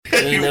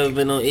ain't never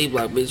been on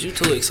E-Block, bitch. You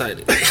too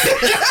excited.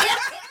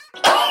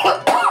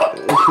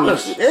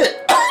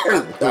 Shit.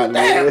 God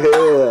damn.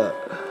 Yeah.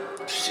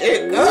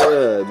 Shit, God.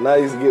 Yeah, now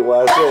you can get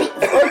why I said.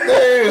 Fuck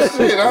that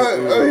shit. I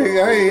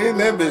ain't in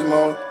that bitch,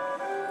 man.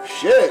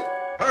 Shit.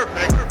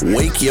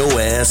 Wake your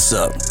ass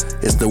up.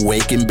 It's the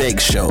Wake and Bake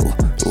Show,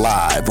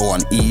 live on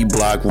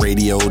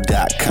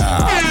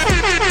eblockradio.com.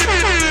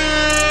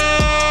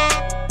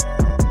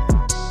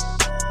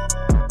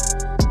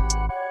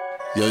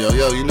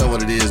 Yo, you know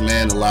what it is,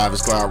 man. The Live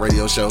Cloud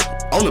Radio Show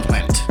on the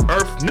planet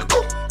Earth,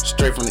 nickel.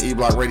 Straight from the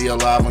E-Block Radio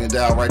Live on your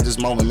dial right this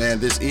moment, man.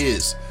 This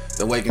is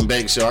the Wake and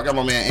Bake Show. I got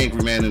my man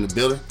Angry Man in the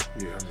building.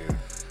 Yeah, man.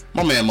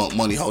 My man Monk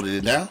Money holding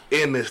it down.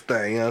 In this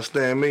thing, you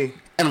understand me?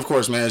 And of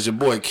course, man, it's your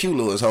boy Q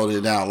Lewis holding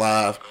it down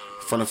live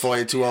from the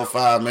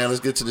 48205, man.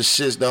 Let's get to the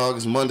shits, dog.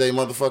 It's Monday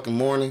motherfucking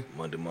morning.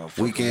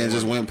 Weekend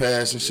just went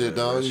past and shit,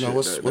 dog. You know,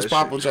 what's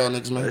poppin' with y'all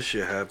niggas, man? That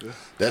shit happened.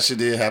 That shit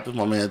did happen.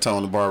 My man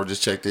Tone the Barber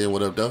just checked in.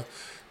 What up, though?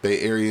 Bay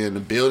Area in the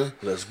building.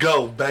 Let's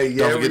go, Bay Area.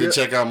 Don't forget to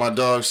check out my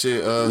dog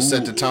shit,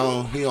 Set the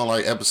Tone. He on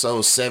like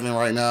episode 7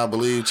 right now, I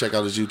believe. Check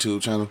out his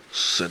YouTube channel.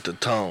 Set the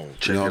Tone.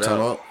 Check you know it what I'm out.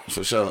 talking about?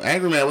 For sure.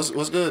 Angry Man,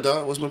 what's good,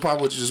 dog? What's been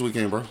poppin' with you this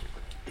weekend, bro?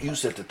 You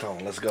set the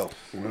tone. Let's go.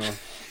 Well,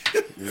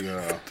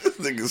 yeah. This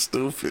nigga's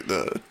stupid,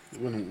 dog.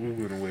 We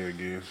went away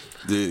again.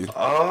 Dude.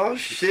 Oh,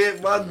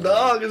 shit. My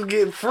dog is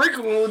getting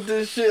frequent with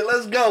this shit.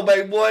 Let's go,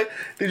 baby boy.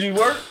 Did you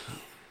work?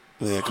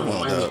 Yeah, come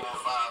on, dog.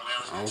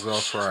 I was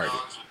off Friday.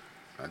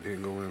 I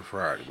didn't go in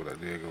Friday, but I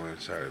did go in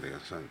Saturday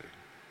and Sunday.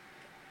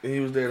 And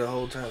you was there the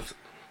whole time.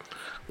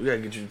 We gotta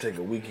get you to take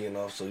a weekend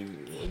off a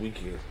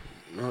weekend.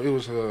 No, it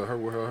was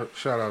her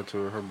shout out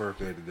to her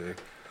birthday today.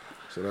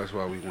 So that's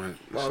why we went.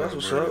 Oh, that's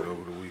what's celebrated up.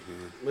 over the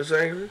weekend. Miss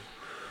Angry?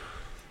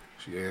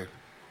 Yeah.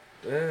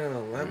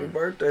 Damn, happy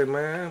birthday,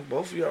 man.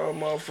 Both of y'all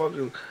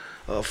motherfucking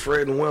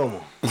Fred and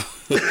Wilma.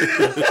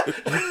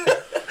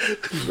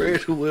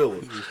 Fred and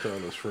Wilma. Just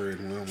call us Fred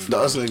and Wilma.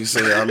 Those niggas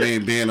say, I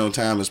mean, being on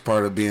time is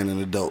part of being an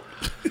adult.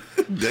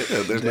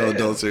 Damn, there's no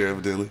adults here,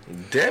 evidently.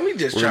 Damn, he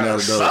just We're trying not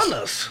to adults. sun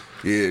us.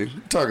 Yeah,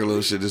 talking a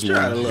little shit this Trying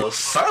to morning. little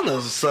sun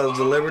us, Sons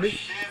of Liberty.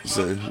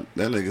 So, that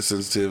nigga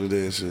sensitive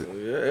today and shit.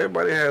 Yeah,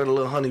 everybody had a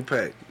little honey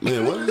pack.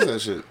 Man, what is that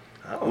shit?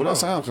 I don't Where know. that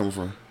sound coming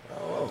from?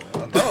 I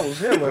thought it was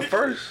him at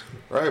first.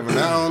 Right, but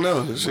now I don't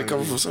know. This shit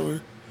coming from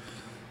somewhere.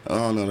 I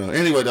don't know. Though.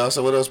 Anyway, dog,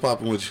 so what else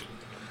popping with you?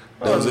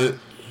 That was it?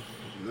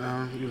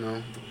 No, you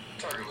know.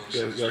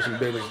 Got some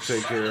business to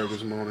take care of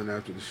this morning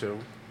after the show.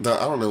 Dog,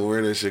 I don't know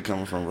where that shit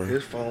coming from, bro.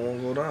 His phone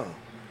won't go down.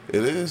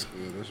 It is?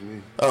 Yeah, that's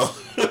me. Oh,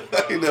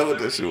 you know what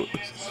that shit was.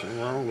 What's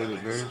wrong with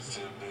it, man?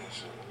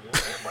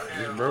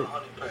 It's broke.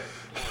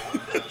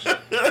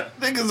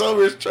 Niggas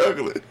over here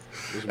struggling.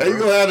 And you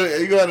gonna have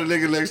a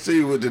nigga next to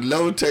you with the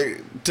low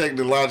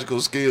technological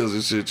skills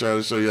and shit trying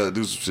to show you how to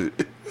do some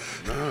shit.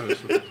 Nah, it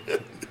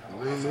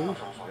ain't moving.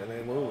 That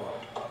ain't moving.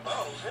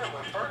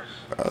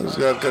 I just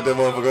gotta cut that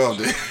motherfucker off,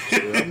 dude.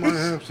 Yeah, I might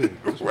have to.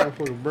 This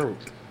motherfucker broke.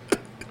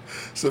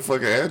 It's the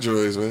fucking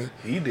androids, man.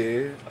 He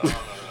did.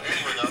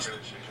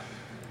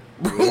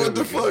 Bro, what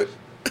the fuck?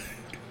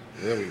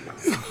 There we go.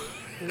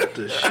 What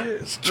the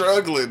shit?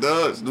 Struggling,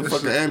 dog. It's the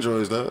fucking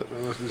androids, dog.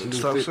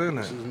 Stop saying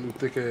that. This is a new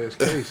thick ass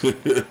case.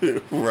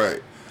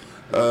 Right.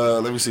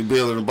 Let me see.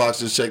 Bill in the box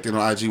just checked in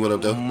on IG. What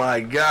up, though?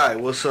 My guy,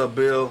 what's up,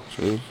 Bill?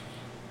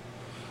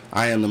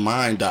 I am the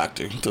mind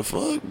doctor. The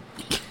fuck?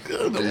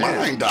 The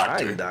mind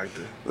doctor. Mind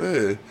doctor.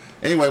 Yeah.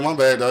 Anyway, my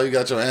bad, dog. You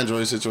got your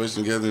Android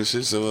situation together and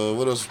shit. So,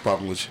 what else is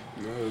popping with you?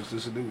 No, it's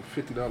just a new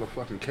 $50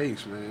 fucking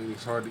case, man.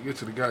 It's hard to get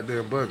to the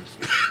goddamn buttons.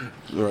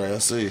 Right, I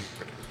see.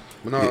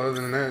 But no, other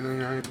than that,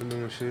 nigga, I ain't been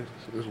doing shit.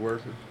 It's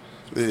working.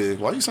 Yeah.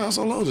 Why you sound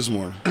so low this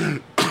morning? I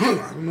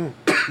don't know.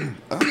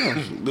 I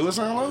don't know. Do it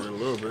sound A low?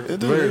 little bit. It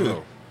do. Very Yeah.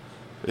 low.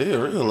 Yeah,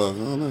 real low. I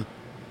don't know.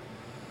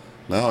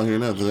 No, I don't hear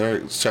nothing. All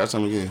right, let's try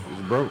something again.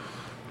 It's broke.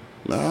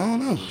 No, I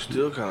don't know.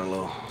 Still kind of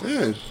low.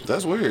 Yeah,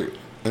 that's weird.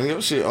 And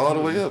your shit all the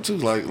way up too,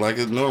 like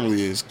it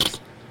normally is.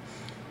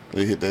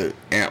 They hit that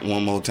amp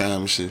one more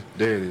time and shit.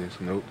 There it is.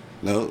 Nope.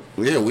 No,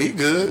 yeah, we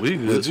good. We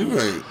good. But you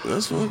ain't.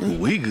 That's fucking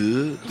We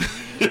good.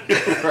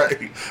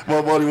 right.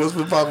 My buddy, what's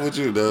been popping with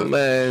you, dog?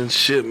 Man,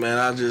 shit, man.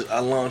 I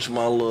launched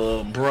my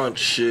little brunch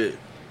shit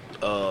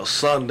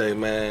Sunday,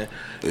 man.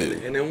 Yeah.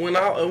 And it went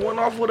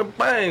off with a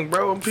bang,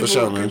 bro. And people, For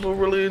sure, man. people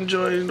really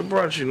enjoying the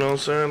brunch, you know what I'm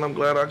saying? I'm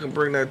glad I can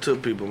bring that to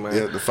people, man.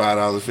 Yeah, the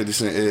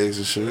 $5.50 eggs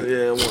and shit.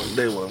 Yeah,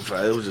 they wasn't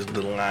fine. It was just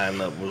the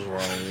lineup was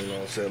wrong, you know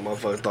what I'm saying?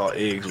 Motherfucker thought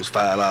eggs was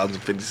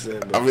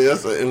 $5.50. I mean,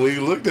 that's when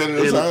you looked at it,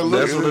 that's how it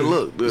looked. That's what it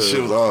looked. The Yeah.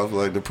 shit was off.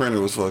 Like the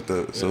printer was fucked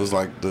up, so it was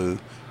like the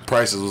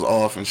prices was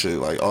off and shit,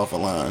 like off a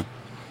line.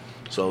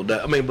 So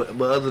that, I mean, but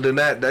other than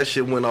that, that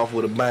shit went off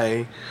with a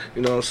bang.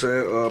 You know what I'm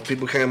saying?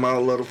 People came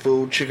out, love the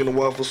food. Chicken and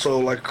waffle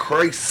sold like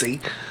crazy.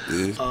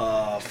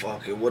 Yeah.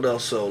 Fuck it. What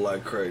else sold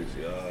like crazy?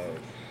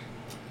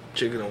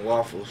 Chicken and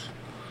waffles.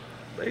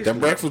 Basically. That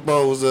breakfast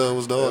bowl was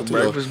dog too.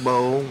 Breakfast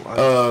bowl.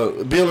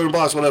 Bill in the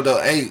box. What up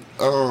though? Hey,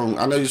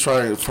 I know you're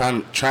trying to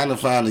find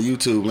the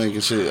YouTube link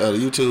and shit. The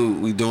YouTube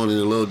we doing it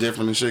a little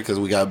different and shit because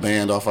we got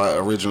banned off our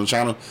original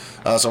channel.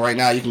 So right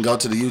now you can go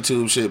to the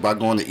YouTube shit by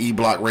going to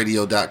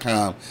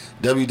eblockradio.com.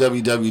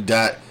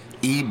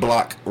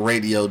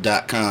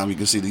 www.eblockradio.com. You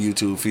can see the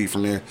YouTube feed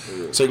from there,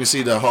 so you can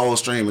see the whole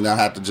stream and not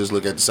have to just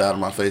look at the side of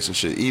my face and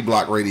shit.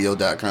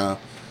 eblockradio.com.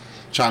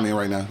 Chime in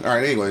right now. All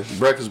right, anyway,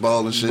 breakfast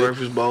bowl and shit.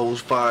 Breakfast bowl was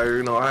fire.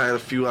 You know, I had a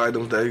few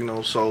items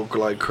that, sold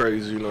like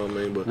crazy, you know what I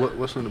mean? But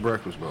What's in the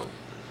breakfast bowl?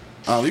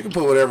 You can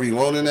put whatever you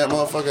want in that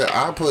motherfucker.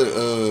 I put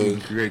You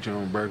can create your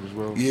own breakfast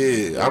bowl?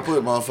 I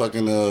put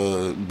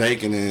motherfucking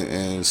bacon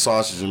and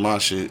sausage in my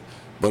shit.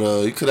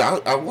 But you could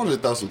I wanted to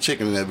throw some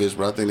chicken in that bitch,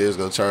 but I think they was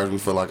gonna charge me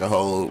for like a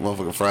whole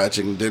motherfucking fried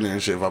chicken dinner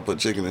and shit if I put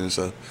chicken in it.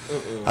 So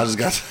I just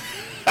got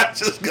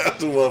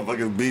the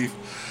motherfucking beef.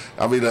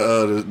 I mean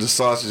the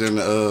sausage and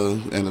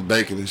the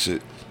bacon and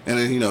shit, and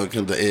then it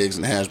comes the eggs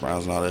and the hash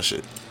browns and all that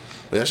shit.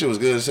 But that shit was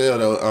good as hell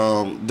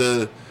though.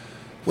 The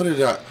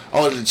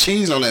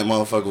cheese on that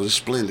motherfucker was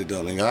splendid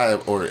though. Nigga. I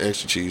ordered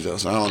extra cheese though,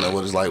 so I don't know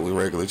what it's like with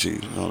regular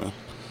cheese. I don't know.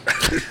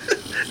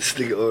 This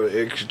nigga order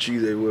extra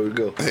cheese everywhere we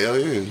go. Hell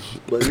yeah.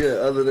 But yeah,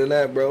 other than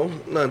that, bro,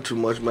 nothing too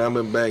much, man. I've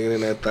been banging in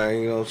that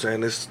thing, you know what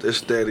I'm saying? It's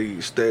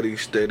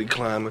steady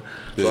climbing.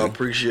 So Yeah. I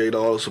appreciate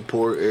all the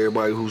support,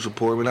 everybody who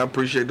support me, and I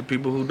appreciate the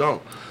people who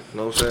don't. You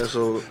know what I'm saying?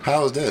 So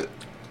How is that?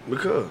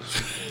 because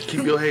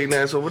keep your hating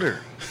ass over there.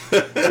 You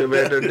ever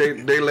had that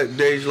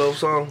Dej Loaf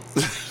song?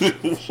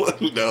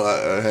 No,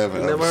 I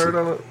haven't. You never heard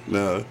of it?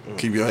 No.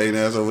 Keep your hating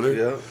ass over there?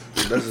 Yeah.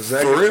 That's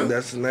exactly For real?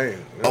 that's the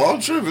name. Oh,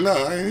 I'm tripping. No,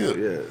 I ain't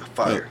here. Yeah,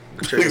 fire.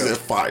 Check Niggas it said out.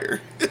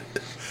 fire.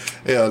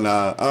 Hell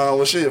nah.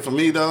 Well, shit, for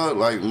me, dog,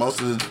 like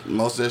most of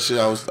that shit,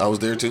 I was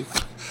there too.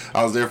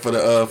 I was there for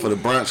the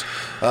brunch.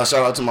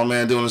 Shout out to my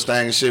man doing this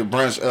thing and shit.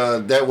 Brunch.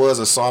 That was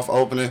a soft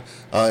opening.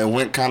 It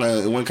went kind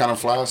of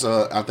fly.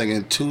 So I think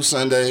in 2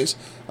 Sundays,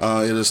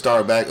 it'll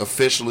start back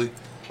officially.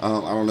 I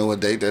don't know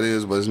what date that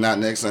is, but it's not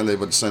next Sunday,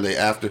 but the Sunday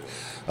after.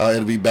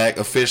 It'll be back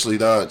officially,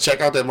 dog. Check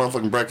out that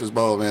motherfucking breakfast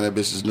bowl, man. That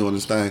bitch is doing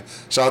this thing.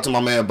 Shout out to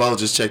my man Bo,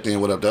 just checked in.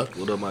 What up, dog?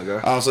 What up, my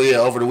guy? So yeah,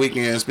 over the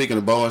weekend, speaking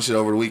of Bo and shit,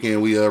 over the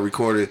weekend we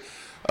recorded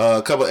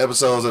a couple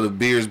episodes of the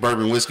Beers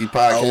Bourbon Whiskey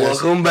podcast.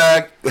 Welcome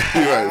back.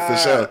 Right, for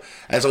sure.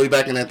 And so we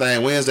back in that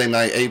thing Wednesday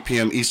night, 8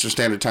 p.m. Eastern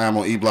Standard Time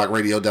on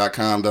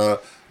eblockradio.com, dog.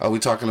 We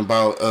talking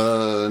about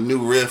new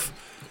riff.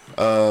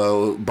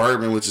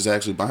 Bourbon, which is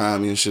actually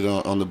behind me and shit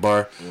on the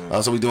bar.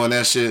 So we doing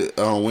that shit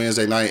on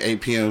Wednesday night,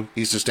 8 p.m.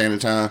 Eastern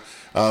Standard Time.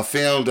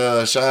 Filmed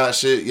Shot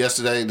shit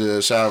yesterday,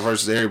 the Shot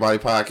versus Everybody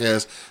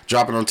podcast,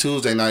 dropping on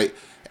Tuesday night,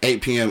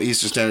 8 p.m.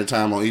 Eastern Standard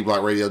Time on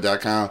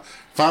eblockradio.com.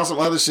 Found some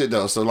other shit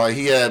though. So like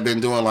he had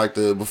been doing like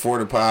the before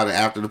the pod and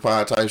after the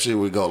pod type shit.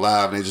 We go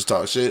live and they just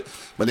talk shit.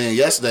 But then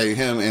yesterday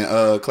him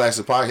and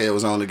Classic Podhead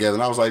was on together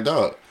and I was like,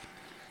 dog,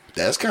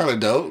 that's kind of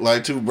dope.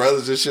 Like 2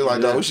 brothers and shit like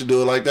that. We should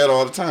do it like that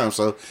all the time.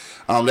 So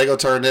they gonna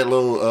turn that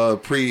little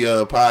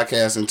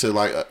pre-podcast into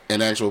like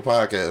an actual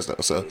podcast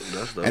though. So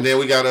That's dope. and then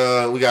we got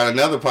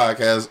another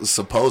podcast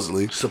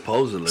supposedly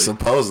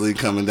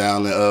coming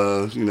down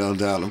the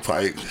down the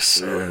pike.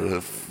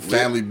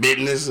 Family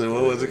business or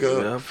what was it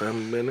called? Yeah,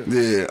 family minute.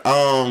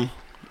 Yeah.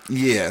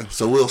 Yeah.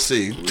 So we'll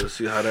see. We'll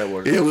see how that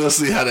works. Yeah, we'll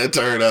see how that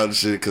turned out and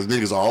shit. Cause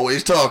niggas are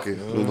always talking,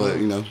 but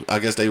I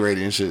guess they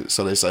ready and shit.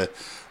 So they say.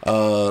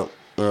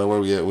 Where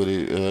we at with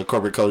it?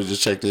 Corporate Cody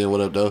just checked in.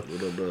 What up, though?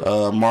 What up,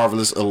 though?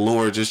 Marvelous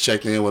Allure just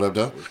checked in. What up,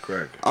 though? What's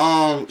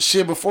cracking?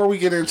 Shit. Before we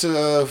get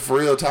into for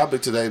real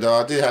topic today,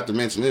 dog, I did have to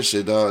mention this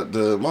shit, dog.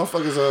 The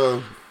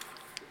motherfuckers,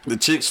 the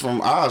chicks from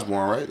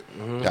Osborne, right?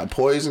 Got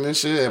poisoned and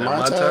shit at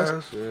my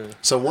time. Yeah.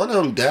 So one of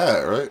them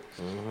died, right?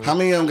 How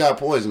many of them got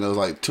poisoned? It was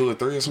like 2 or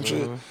 3 or some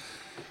shit.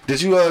 Did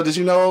you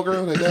know old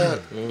girl that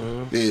died?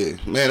 Yeah,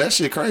 man, that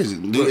shit crazy.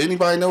 Do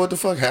anybody know what the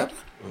fuck happened?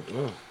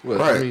 Well,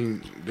 Right. I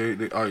mean,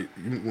 they are,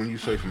 when you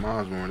say from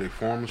Osborne, are they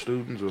former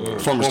students or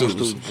Former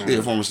students.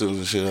 Yeah, former students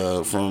and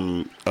shit.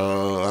 From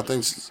I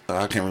think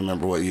I can't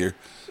remember what year,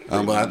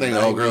 but I think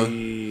the old girl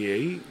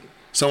 98?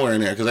 somewhere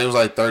in there because they was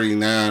like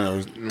 39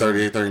 or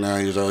 38,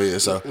 39 years old. Yeah,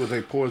 so Was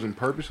they poisoned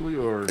purposely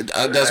or?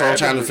 that's what I'm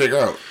trying to figure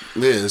out.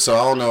 Yeah, so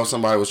I don't know if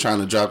somebody was trying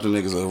to drop the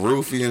niggas a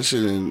roofie and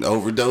shit and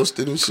overdosed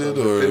it and shit,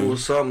 or If it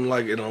was something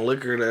like in a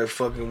liquor that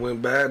fucking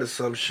went bad or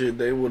some shit,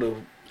 they would have.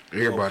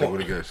 Everybody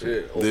would have guessed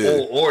it. Yeah.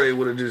 Or they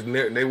would have just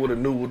they would have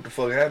knew what the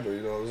fuck happened.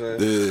 You know what I'm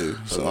saying? yeah.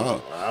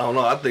 So I don't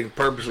know. I think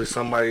purposely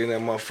somebody in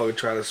that motherfucker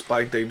tried to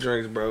spike their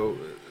drinks, bro.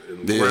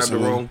 And Yeah, grab the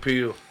someone- wrong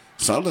pill.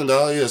 something,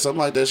 dog. Yeah, something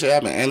like that shit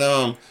happened. And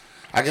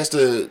I guess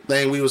the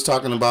thing we was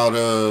talking about,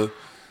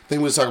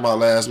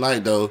 last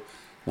night though,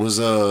 was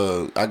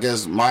I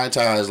guess Mai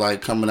Tai is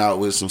like coming out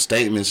with some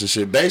statements and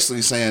shit,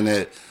 basically saying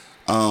that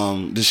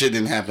the shit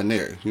didn't happen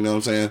there. You know what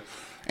I'm saying?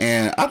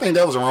 And I think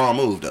that was a wrong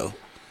move though.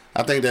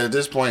 I think that at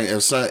this point,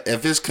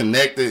 if it's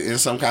connected in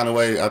some kind of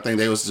way, I think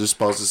they was just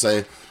supposed to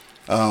say,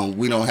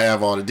 We don't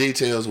have all the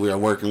details. We are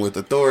working with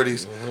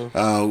authorities.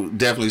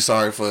 Definitely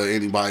sorry for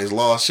anybody's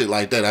loss, shit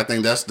like that. I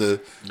think that's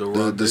the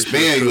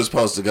spin you was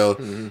supposed to go.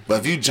 But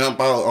if you jump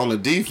out on the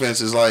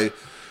defense, it's like,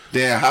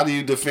 then how do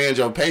you defend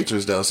your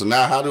patrons though? So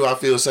now how do I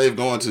feel safe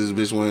going to this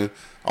bitch when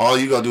all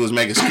you gonna do is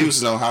make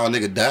excuses on how a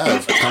nigga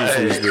died coming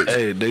from this bitch?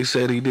 Hey, they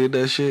said he did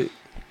that shit.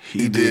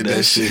 He did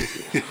that shit.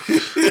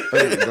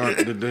 Hey,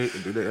 did they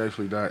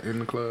actually die in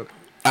the club?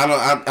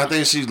 I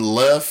think she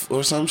left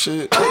or some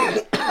shit,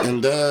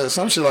 and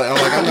some shit like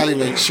I'm not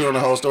even showing the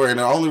whole story. And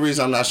the only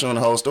reason I'm not showing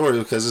the whole story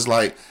is because it's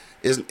like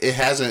it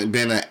hasn't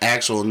been an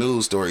actual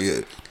news story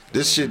yet.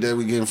 This shit that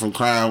we getting from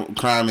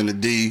crime in the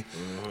D,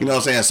 you know what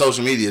I'm saying,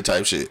 social media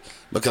type shit.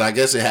 Because I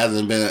guess it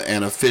hasn't been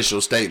an official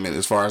statement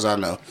as far as I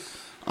know.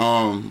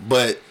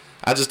 But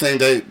I just think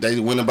they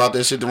went about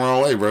that shit the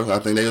wrong way, bro. I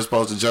think they were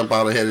supposed to jump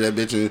out ahead of that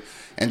bitch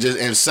and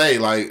say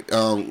like,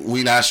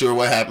 we not sure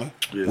what happened.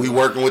 Yeah. We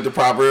working with the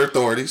proper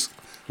authorities.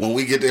 When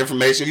we get the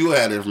information, you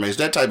have the information.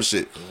 That type of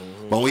shit.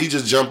 But when you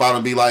just jump out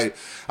and be like,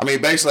 I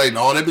mean, basically, like,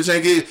 no, that bitch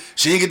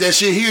she ain't get that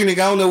shit here, nigga.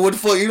 I don't know what the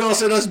fuck. You know what I'm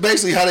saying? That's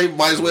basically how they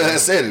might as well have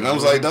said it. And I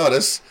was like, no,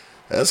 that's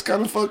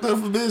kind of fucked up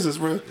for business,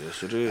 bro.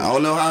 Yes, it is. I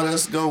don't know how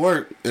that's gonna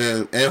work.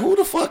 And who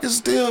the fuck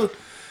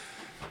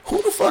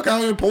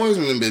out here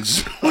poisoning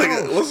bitches? Like,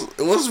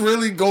 what's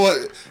really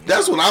going?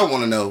 That's what I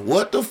want to know.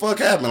 What the fuck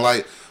happened?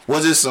 Like,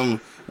 was it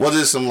some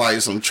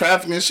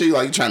trafficking shit?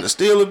 Like, you trying to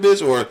steal a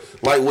bitch, or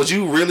like, was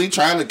you really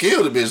trying to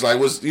kill the bitch? Like,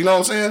 you know what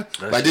I'm saying?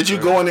 That's like, did you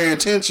go in there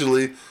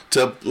intentionally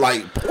to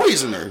like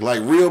poison her,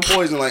 like real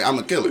poison? Like, I'm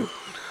a killer.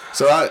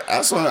 So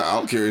that's what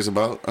I'm curious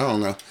about. I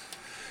don't know.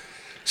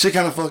 She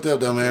kind of fucked up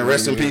though, man.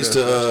 Rest in peace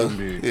to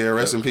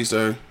rest in peace to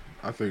her.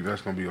 I think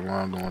that's gonna be a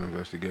long-going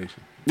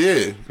investigation.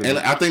 Yeah, and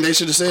I think they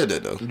should have said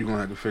that though. You're gonna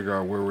have to figure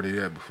out where were they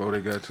at before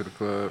they got to the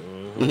club.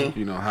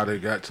 You know how they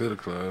got to the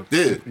club.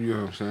 Yeah, you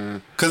know what I'm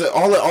saying. Because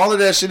all of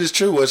that shit is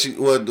true. What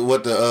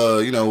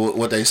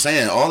they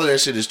saying. All of that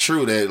shit is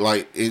true. That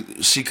like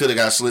she could have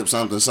got slipped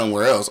something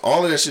somewhere else.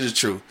 All of that shit is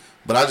true.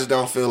 But I just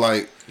don't feel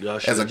like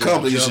as a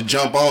company you should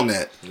jump on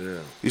that. Yeah,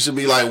 you should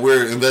be like,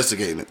 we're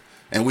investigating it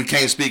and we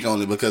can't speak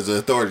on it because the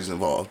authorities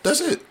involved.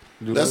 That's it.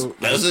 That's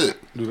it.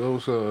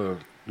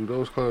 Do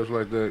those clubs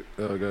like that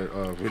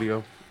got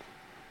video?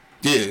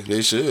 Yeah,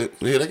 they should.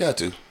 Yeah, they got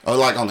to. Oh,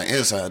 like on the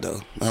inside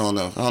though. I don't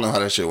know how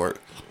that shit work.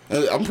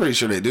 I'm pretty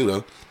sure they do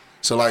though.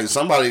 So like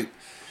somebody,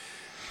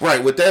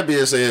 right? With that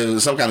being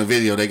said, some kind of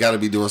video, they got to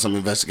be doing some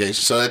investigation.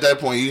 So at that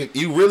point,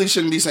 you really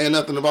shouldn't be saying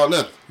nothing about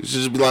nothing. You should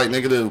just be like,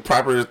 nigga, the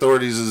proper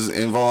authorities is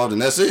involved,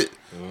 and that's it.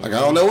 Like, I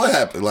don't know what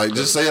happened. Like,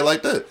 just say it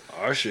like that.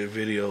 Our shit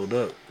videoed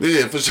up.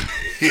 Yeah, for sure.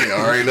 Yeah,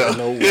 I already know.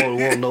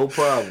 no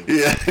problem.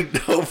 Yeah,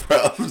 no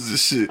problems and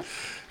shit.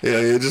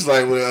 Yeah, just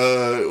like when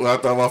I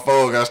thought my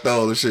phone got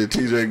stolen and shit,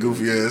 TJ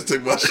goofy ass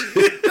took my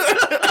shit.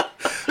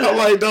 I'm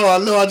like, no, I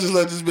know I just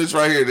left this bitch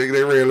right here.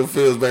 They ran the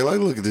fields back. Like,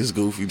 look at this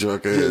goofy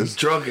drunk ass.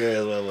 Drunk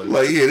ass.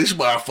 Like, yeah, this is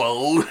my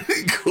phone.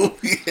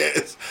 Goofy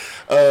ass.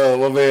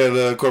 My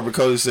man, Corporate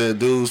Cody said,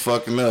 dudes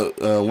fucking up.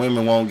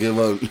 Women won't give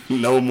up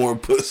no more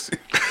pussy.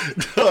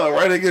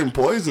 Right, they getting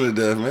poisoned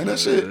to death, man. That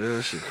shit. Yeah,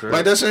 that shit crazy.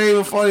 Like, that shit ain't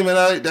even funny,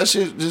 man. That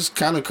shit just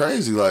kind of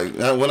crazy. Like,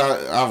 when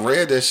I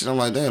read that shit, I'm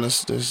like, damn, that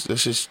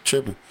shit's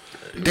tripping.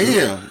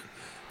 Damn.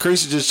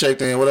 Creasy just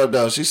checked in. What up,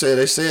 though? She said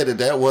they said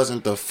that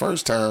wasn't the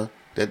first time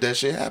that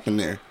shit happened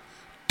there.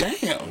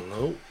 Damn.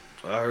 Nope.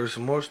 I heard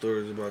some more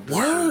stories about that.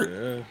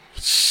 Word?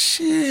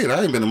 Shit.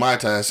 I ain't been to my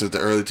time since the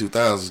early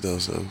 2000s, though,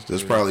 so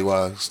that's probably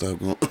why I stopped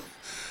going.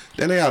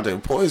 Then they out there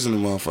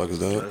poisoning motherfuckers,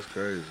 though. That's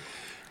crazy.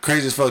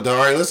 Crazy as fuck, though.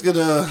 All right, let's get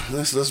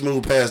let's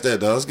move past that,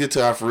 though. Let's get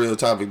to our for real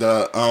topic,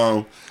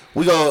 dog.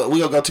 We gonna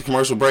go to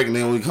commercial break, and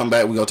then when we come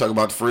back, we gonna talk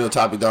about the for real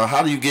topic, dog.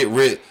 How do you get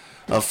rid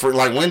of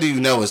like, when do you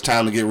know it's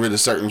time to get rid of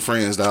certain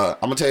friends, dog?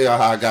 I'm gonna tell y'all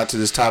how I got to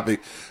this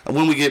topic.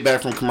 When we get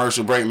back from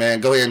commercial break, man,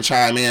 go ahead and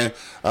chime in.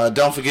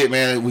 Don't forget,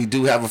 man, we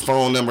do have a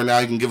phone number now.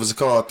 You can give us a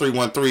call,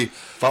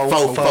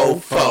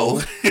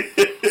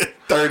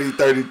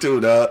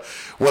 313-444-3032, dog.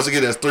 Once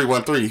again, that's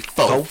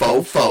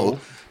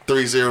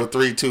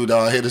 313-444-3032,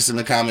 dog. Hit us in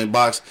the comment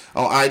box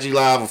on IG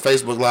Live or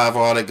Facebook Live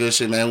or all that good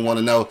shit, man. We want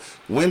to know,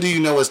 when do you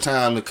know it's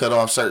time to cut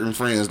off certain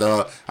friends,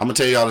 dog? I'm going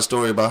to tell y'all the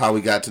story about how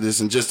we got to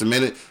this in just a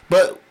minute.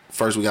 But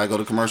first, we got to go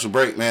to commercial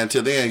break, man.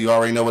 Till then, you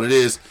already know what it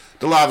is.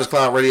 The Live is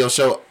Cloud radio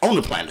show on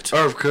the planet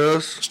Earth,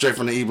 cuz. Straight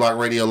from the E-Block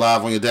Radio,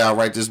 live on your dial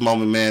right this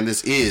moment, man.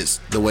 This is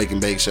the Wake and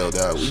Bake Show,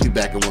 dog. We'll be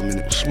back in 1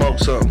 minute. Smoke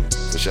something.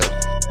 For sure.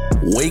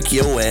 Wake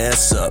your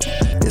ass up.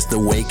 It's the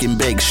Wake and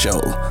Bake Show,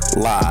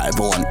 live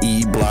on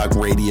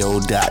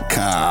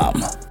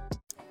eblockradio.com.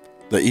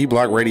 The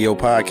E-Block Radio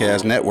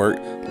Podcast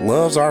Network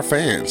loves our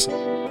fans,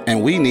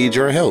 and we need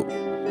your help.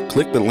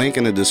 Click the link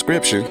in the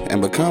description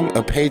and become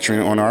a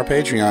patron on our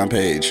Patreon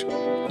page.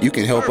 You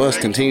can help us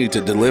continue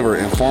to deliver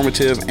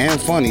informative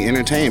and funny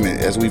entertainment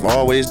as we've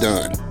always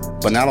done.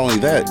 But not only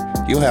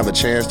that, you'll have a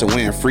chance to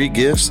win free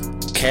gifts,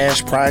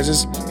 cash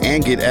prizes,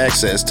 and get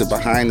access to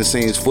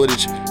behind-the-scenes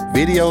footage,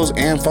 videos,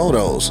 and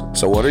photos.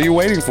 So what are you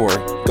waiting for?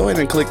 Go ahead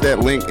and click that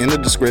link in the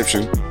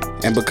description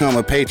and become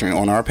a patron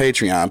on our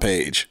Patreon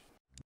page.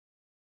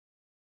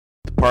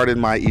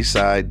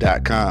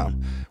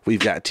 PardonMyEastside.com. We've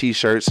got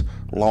t-shirts,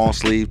 long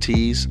sleeve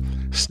tees,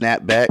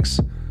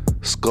 snapbacks,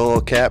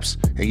 skull caps,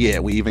 and yeah,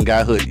 we even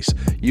got hoodies.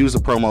 Use the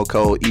promo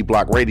code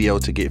eBlockRadio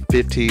to get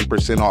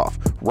 15% off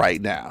right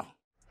now.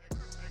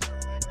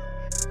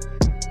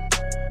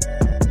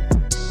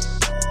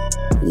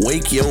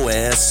 Wake your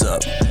ass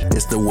up.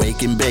 It's the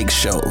Wake and Bake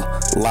Show,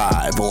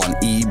 live on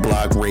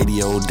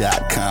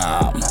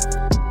eblockradio.com.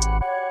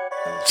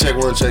 Check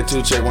one, check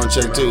two, check one,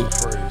 check two.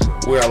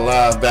 We are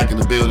live back in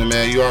the building,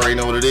 man. You already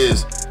know what it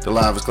is. The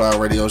Livest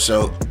Cloud Radio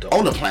Show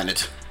on the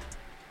planet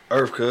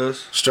Earth,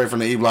 cuz. Straight from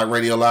the E-Block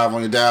Radio live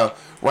on your dial.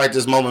 Right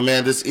this moment,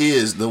 man, this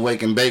is the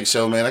Wake and Bake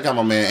Show, man. I got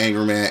my man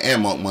Angry Man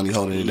and Monk Money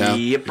holding it down.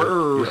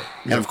 Yepper.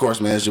 And of course,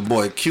 man, it's your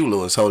boy Q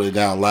Lewis holding it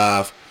down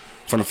live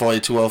from the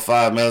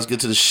 48205, man. Let's get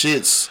to the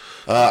shits.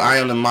 I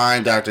am the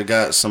Mind Doctor.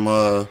 Got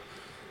a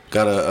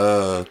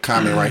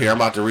comment right here. I'm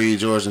about to read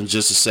yours in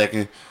just a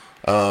second.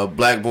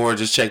 Blackboard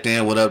just checked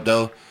in. What up,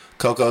 though?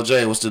 Coco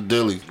J, what's the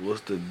dilly?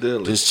 What's the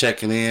dilly? Just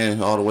checking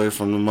in all the way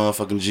from the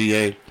motherfucking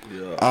GA.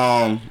 Yeah.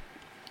 All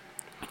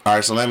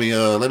right, so let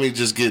me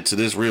just get to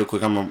this real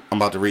quick. I'm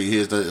about to read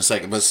his in a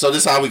second. But so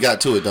this is how we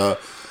got to it, dog.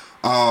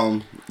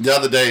 The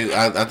other day,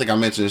 I think I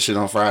mentioned this shit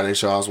on Friday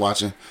show I was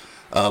watching.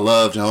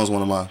 Love Jones,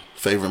 one of my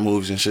favorite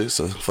movies and shit.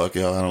 So fuck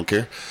y'all, I don't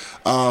care.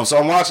 So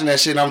I'm watching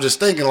that shit and I'm just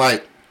thinking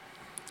like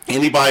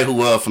anybody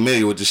who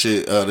familiar with the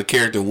shit, the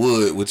character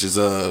Wood, which is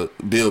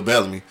Bill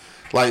Bellamy.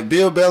 Like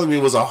Bill Bellamy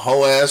was a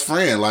whole ass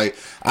friend. Like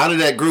out of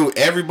that group,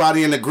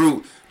 everybody in the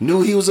group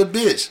knew he was a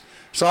bitch.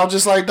 So I'm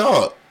just like,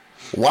 dog,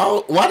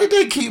 why did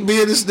they keep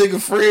being this nigga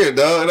friend,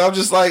 dog? And I'm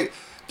just like,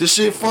 this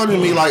shit funny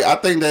to me. Like I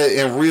think that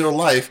in real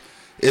life,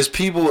 it's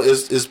people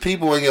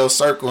in your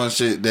circle and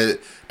shit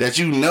that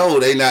you know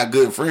they not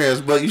good friends,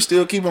 but you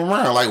still keep them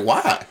around. Like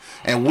why?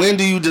 And when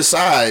do you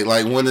decide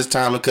like when it's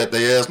time to cut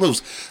their ass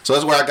loose? So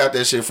that's where I got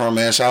that shit from,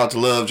 man. Shout out to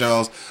Love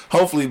Jones.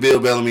 Hopefully Bill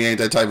Bellamy ain't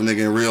that type of nigga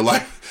in real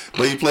life,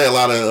 but he play a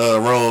lot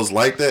of roles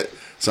like that.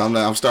 So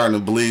I'm starting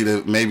to believe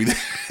that maybe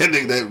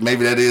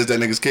that is that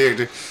nigga's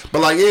character.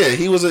 But like yeah,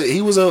 he was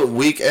a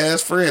weak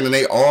ass friend and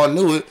they all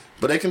knew it,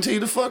 but they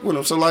continue to fuck with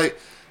him. So like,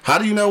 how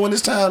do you know when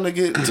it's time to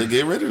get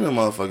rid of them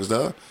motherfuckers,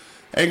 dog?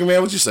 Angry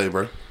Man, what you say,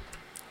 bro?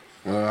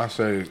 Well, I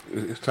say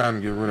it's time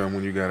to get rid of them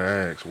when you gotta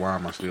ask, why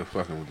am I still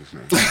fucking with this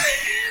nigga?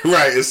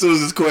 Right, as soon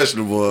as it's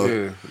questionable.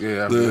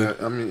 Yeah. I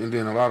mean, and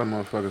then a lot of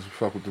motherfuckers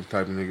fuck with this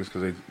type of niggas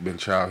because they've been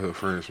childhood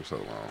friends for so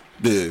long.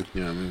 Yeah. You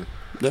know what I mean?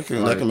 That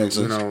can make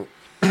sense. You know,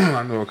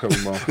 I know a couple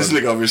motherfuckers. This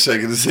nigga over here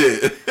shaking his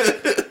head.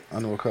 I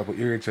know a couple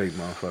irritating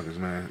motherfuckers,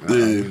 man.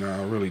 Yeah.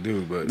 I really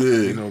do, but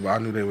but I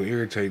knew they were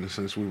irritating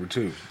since we were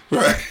two.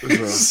 Right.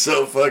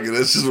 So fucking,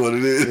 that's just what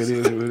it is.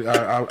 It is.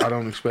 I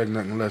don't expect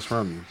nothing less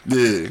from you.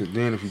 Yeah. Because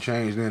then if you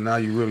change, then now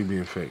you really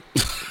being fake.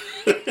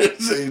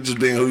 So you just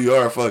being who you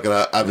are, fucking.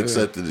 I've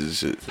accepted this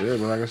shit. Yeah,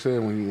 but like I said,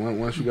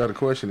 once you got a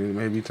question, it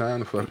may be time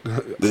to fuck.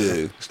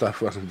 Yeah. Stop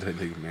fucking with that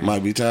nigga, man.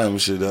 Might be time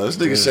and shit, though. This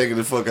nigga shaking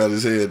the fuck out of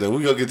his head, though.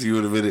 We gonna get to you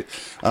in a minute.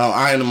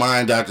 I Am the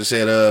Mind Doctor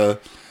said,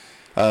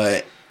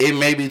 it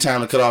may be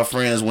time to cut off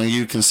friends when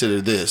you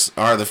consider this.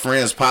 Are the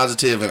friends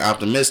positive and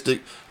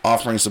optimistic,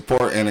 offering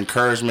support and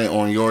encouragement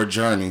on your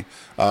journey?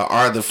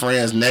 Are the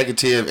friends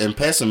negative and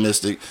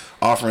pessimistic,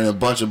 offering a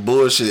bunch of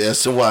bullshit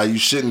as to why you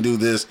shouldn't do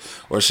this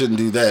or shouldn't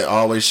do that,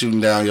 always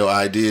shooting down your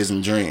ideas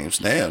and dreams?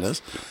 Damn,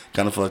 that's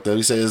kind of fucked up.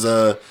 He says,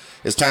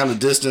 it's time to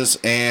distance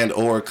and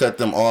or cut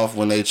them off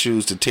when they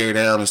choose to tear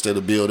down instead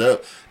of build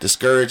up,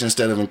 discourage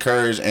instead of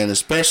encourage, and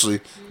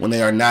especially when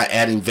they are not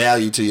adding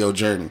value to your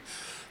journey.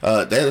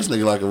 Damn, this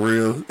nigga like a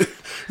real.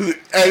 This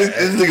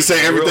nigga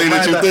say everything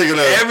that you're thinking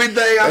of.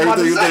 Everything I'm about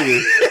to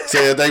say.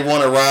 Say they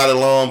want to ride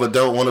along but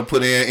don't want to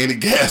put in any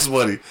gas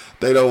money.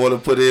 They don't want to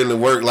put in the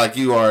work like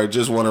you are.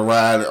 Just want to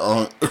ride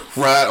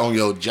on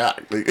your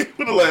jock. Nigga.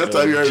 When the last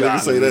time you heard a nigga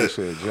say that?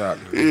 Said jock.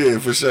 Yeah,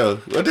 for sure.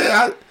 But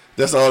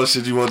that's all the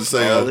shit you want to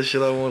say. All the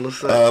shit I want to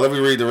say. Let me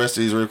read the rest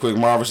of these real quick.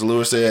 Marvis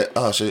Lewis said,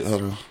 "Oh shit,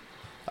 hold on.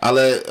 I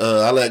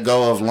let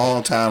go of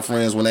longtime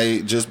friends when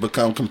they just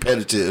become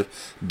competitive,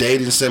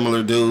 dating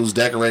similar dudes,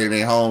 decorating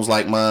their homes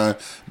like mine,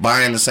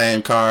 buying the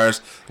same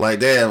cars. Like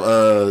damn,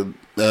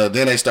 then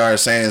they started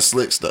saying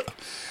slick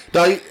stuff.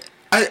 Dog,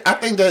 I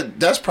think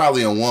that's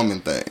probably a woman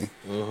thing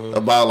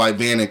about like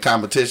being in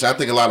competition. I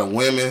think a lot of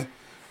women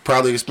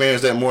probably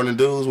experience that more than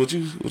dudes. Would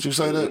you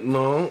say that?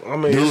 No, I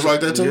mean dudes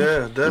like that too.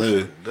 Yeah,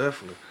 definitely.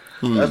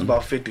 That's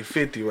about 50-50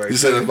 right there. You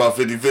said that's about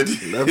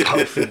 50-50? That's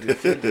about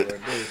 50-50 right there.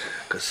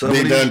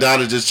 Big Dun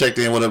Donna just checked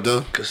in. What up, though?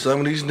 Because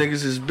some of these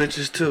niggas is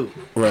bitches, too.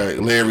 Right.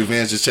 Larry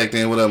Vance just checked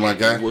in. What up, my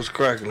guy? What's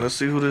cracking? Let's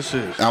see who this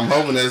is. I'm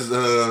hoping that's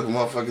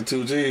motherfucking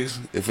 2Gs.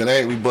 If it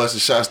ain't, we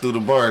busting shots through the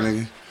bar,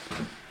 nigga.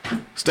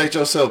 State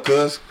yourself,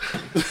 cuz.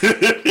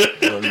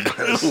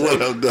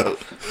 What up, though?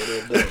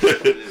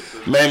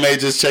 May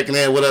just checking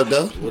in. What up,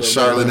 though? What up,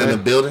 Charlotte in the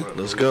building.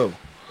 Let's go.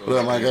 What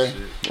up, my guy?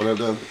 What up,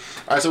 though? All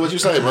right, so what you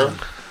say, bro?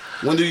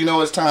 When do you know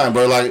it's time,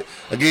 bro? Like,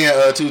 again,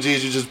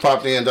 2Gs, you just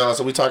popped in, dog.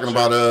 So we talking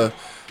about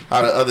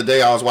how the other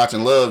day I was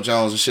watching Love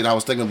Jones and shit. I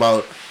was thinking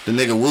about the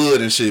nigga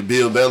Wood and shit,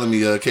 Bill Bellamy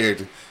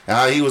character, and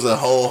how he was a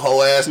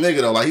whole ass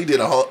nigga though. Like he did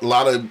a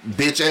lot of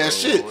bitch ass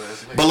shit.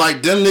 But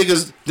like them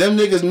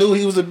niggas knew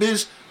he was a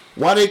bitch.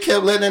 Why they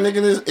kept letting that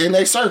nigga in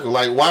their circle?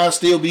 Like why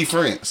still be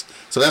friends?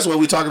 So that's what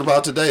we talking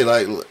about today.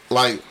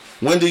 Like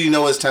when do you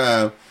know it's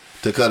time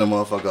to cut a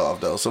motherfucker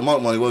off though? So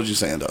Monk Money, what was you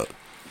saying though?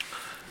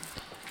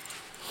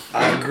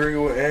 I agree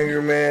with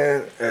Anger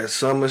Man at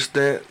some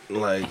extent.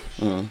 Like,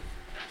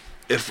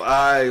 if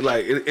I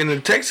like, and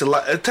it takes a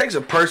lot. It takes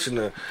a person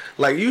to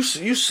like. You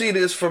see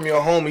this from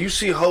your homie. You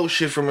see whole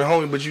shit from your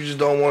homie, but you just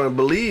don't want to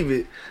believe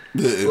it.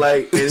 Yeah.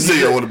 Like, you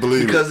don't want to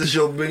believe because it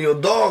it's been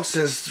your dog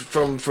since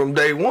from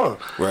day one.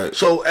 Right.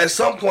 So at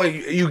some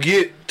point you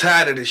get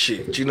tired of this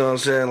shit. You know what I'm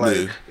saying? Like.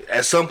 Yeah.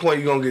 At some point,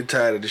 you're going to get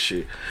tired of this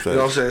shit. Fact. You know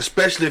what I'm saying?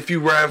 Especially if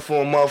you ride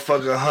for a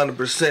motherfucker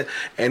 100%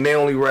 and they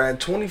only ride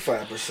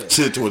 25%.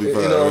 Shit, 25.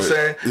 You know what I'm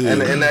saying? Yeah.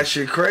 And that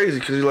shit crazy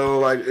because, you know,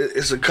 like,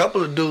 it's a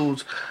couple of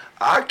dudes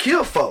I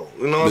kill for.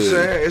 You know what I'm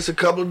saying? It's a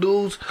couple of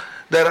dudes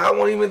that I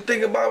won't even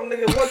think about,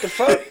 nigga. What the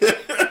fuck?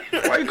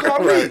 Why you call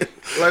me? Right.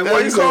 Like, why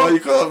you call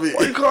me?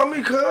 Why you call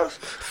me, cuz?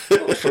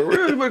 For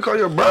real, you better call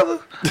your brother.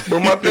 But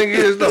my thing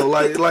is, though,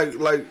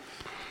 like,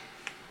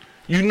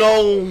 you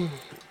know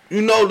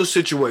the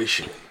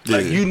situation.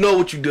 Like, you know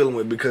what you're dealing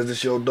with because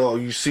it's your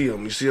dog. You see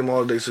him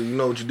all day, so you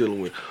know what you're dealing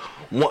with.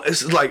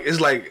 It's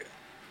like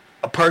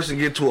a person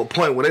get to a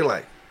point where they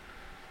like,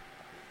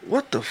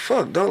 what the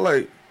fuck, dog?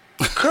 Like,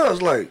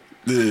 cuz, like,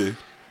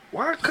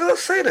 why cuz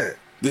say that?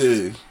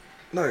 Yeah.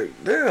 Like,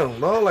 damn,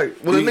 dog. Like,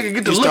 when a nigga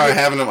get to you look start at,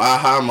 having them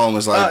aha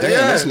moments like,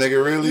 damn, this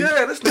nigga really?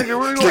 Yeah, this nigga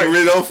really This like, nigga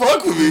really don't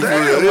fuck with me.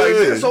 damn, for like,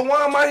 real. so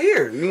why am I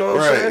here? You know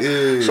what I'm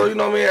saying? Yeah. So, you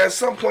know what I mean? At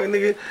some point,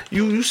 nigga,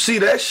 you see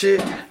that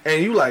shit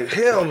and you like,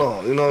 hell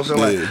no. You know what I'm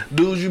saying? Like,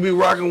 dudes you be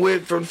rocking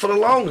with for the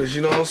longest,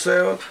 you know what I'm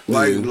saying?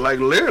 Like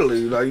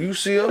literally, like, you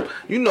see them,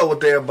 you know what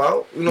they're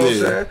about. You know what I'm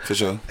saying? For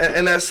sure.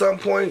 And at some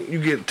point, you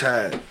get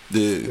tired.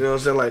 Yeah. You know what I'm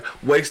saying? Like,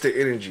 wasted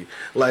energy.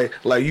 Like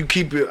you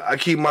keep it, I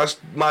keep my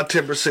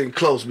 10%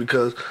 close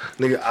because,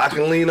 nigga, I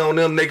can lean on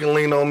them, they can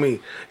lean on me.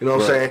 You know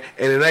what I'm saying?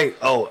 And it ain't,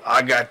 oh,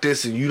 I got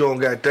this and you don't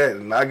got that,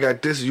 and I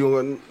got this and you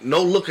don't.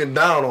 No looking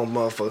down on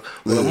motherfucker.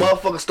 When a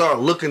motherfucker start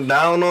looking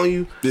down on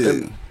you,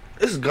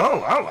 it's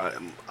gone.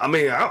 I'm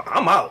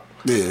out.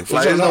 Yeah, for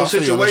like sure. there's no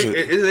situation.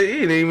 It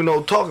It ain't even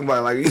no talking about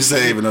it. Like ain't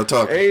even no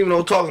talking. Ain't even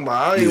no talking about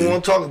it. I don't even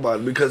want to talk about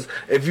it because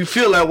if you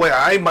feel that way,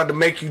 I ain't about to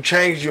make you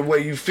change your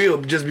way you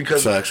feel just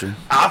because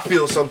I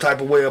feel some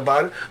type of way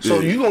about it. So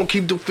you gonna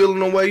keep the feeling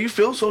the way you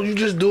feel. So you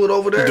just do it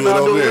over there and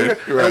I'll do it over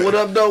there. Right. And what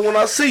up though when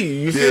I see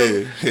you? You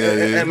feel?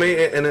 I mean,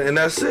 and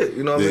that's it.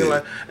 You know what I mean?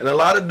 Like, and a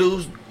lot of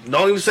dudes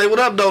don't even say what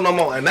up though no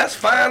more, and that's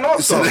fine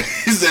also.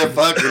 He said,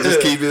 "Fuck it, just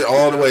keep it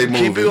all the way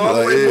moving." Keep it all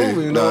the way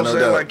moving. You know what I'm saying?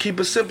 Doubt. Like,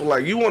 keep it simple.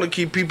 Like, you want to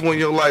keep people in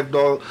your life,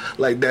 dog.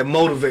 Like, that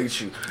motivates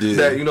you.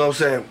 That, you know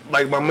what I'm saying?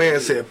 Like my man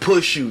said,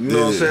 push you. You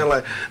know what I'm saying?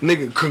 Like,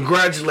 nigga,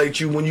 congratulate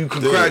you when you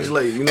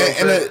congratulate. You know what I'm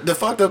saying? And the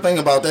fucked up thing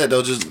about that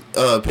though, just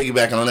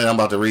piggybacking on that, I'm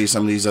about to read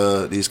some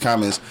of these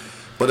comments,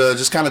 but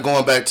just kind of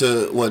going back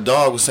to what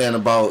Dog was saying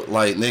about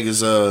like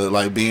niggas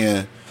like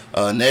being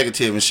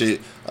negative and shit.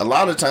 A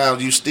lot of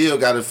times you still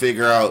got to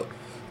figure out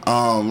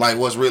like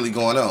what's really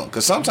going on,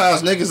 because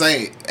sometimes niggas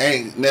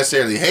ain't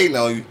necessarily hating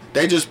on you,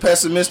 they just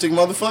pessimistic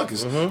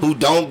motherfuckers who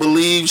don't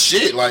believe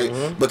shit, like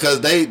because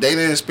they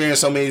didn't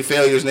experience so many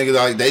failures, niggas,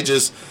 like they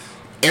just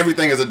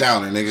everything is a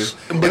downer, niggas.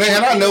 And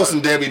I know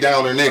some Debbie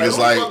Downer niggas.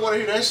 Like, I want to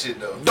hear that shit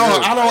though.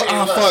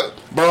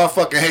 I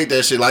fucking hate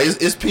that shit. Like,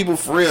 it's people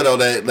for real though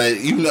that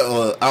you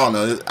know. I don't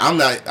know. I'm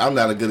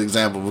not a good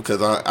example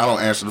because I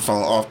don't answer the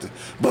phone often.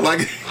 But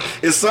like,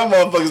 it's some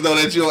motherfuckers though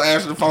that you don't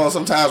answer the phone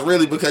sometimes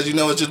really because you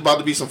know it's just about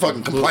to be some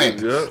fucking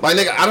complaining. Like,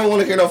 nigga, I don't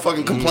want to hear no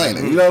fucking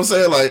complaining. You know what I'm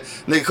saying? Like,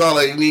 nigga call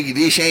like, nigga,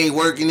 this ain't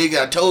working.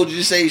 Nigga, I told you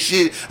to say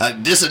shit.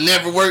 This'll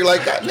never work.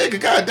 Like, God,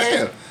 nigga,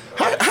 goddamn.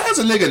 How's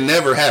a nigga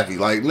never happy?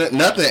 Like,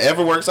 nothing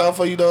ever works out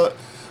for you, dog?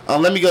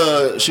 Let me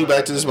go shoot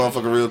back to this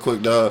motherfucker real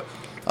quick, dog.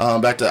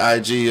 Back to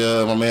IG,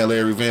 my man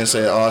Larry Vin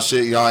said, oh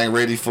shit, y'all ain't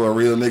ready for a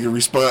real nigga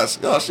response.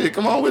 Oh shit,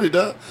 come on with it,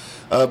 dog.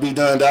 B.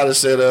 Dunn Dollar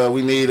said,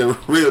 we need a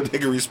real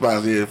nigga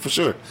response. Yeah, for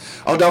sure.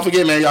 Oh, don't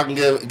forget, man, y'all can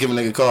give a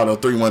nigga a call, though,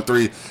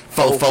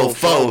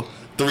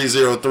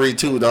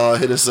 313-444-3032, dog.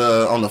 Hit us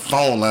on the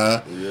phone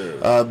line.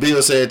 Yeah.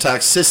 Bill said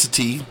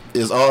toxicity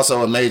is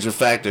also a major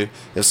factor.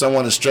 If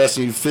someone is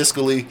stressing you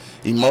fiscally,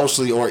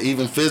 emotionally, or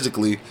even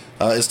physically,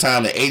 it's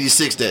time to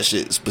 86 that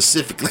shit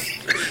specifically.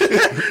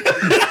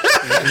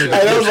 Hey,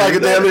 that was like a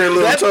damn near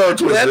little tongue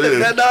twister.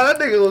 That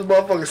nigga was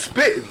motherfucking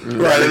spitting.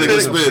 Right, that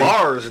nigga spitting.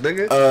 Bars,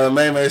 nigga.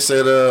 May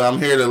said, I'm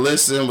here to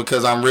listen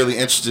because I'm really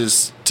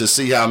interested to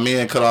see how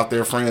men cut off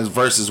their friends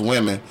versus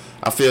women.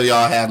 I feel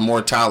y'all have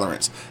more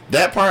tolerance.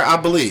 That part I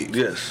believe.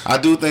 Yes. I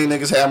do think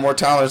niggas have more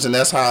tolerance, and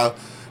that's how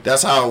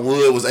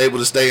Wood was able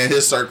to stay in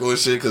his circle and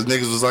shit, because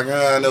niggas was like,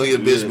 I know he a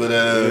bitch, but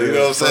you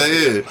know what I'm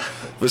saying? Yeah,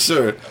 for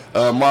sure.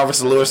 Marvin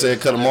Salure said,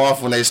 cut them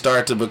off when they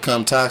start to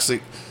become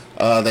toxic.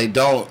 They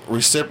don't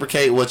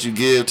reciprocate what you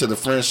give to the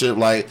friendship,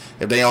 like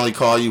if they only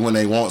call you when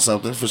they want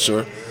something, for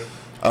sure.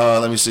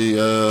 Let me see.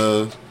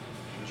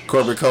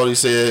 Corbett Cody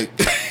said,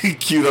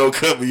 Q don't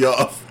cut me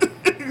off.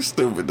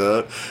 Stupid,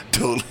 dog.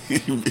 Don't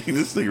leave me.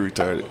 This nigga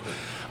retarded.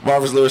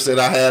 Marvis Lewis said,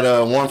 I had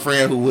one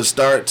friend who would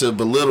start to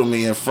belittle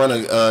me in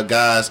front of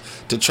guys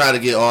to try to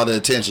get all the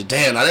attention.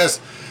 Damn, now that's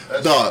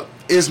dog.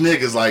 It's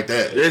niggas like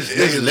that. It's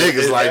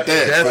niggas like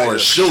that for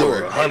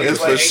sure.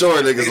 It's for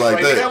sure niggas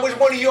like that. How much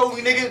money you owe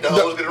me, nigga? The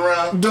hoes get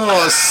around.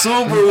 Dog,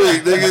 super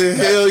weak, nigga.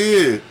 Hell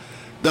yeah.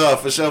 Dog,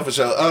 for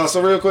sure.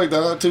 So real quick,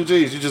 dog, 2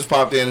 G's. You just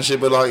popped in and shit,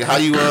 but like, how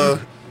you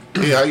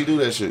how you do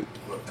that shit?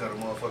 Cut a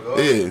motherfucker off.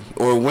 Yeah.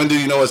 Or when do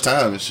you know it's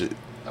time and shit?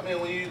 I mean,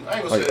 when you, I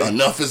ain't gonna Like, say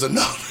enough is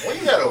enough. when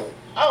you gotta,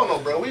 I don't know,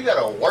 bro. We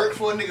gotta work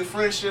for a nigga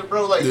friendship,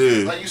 bro. Like,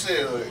 Yeah. like you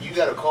said, you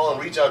gotta call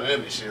and reach out to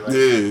them and shit. Like,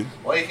 Yeah.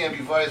 why you can't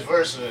be vice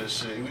versa and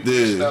shit? We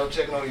Yeah. just out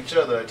checking on each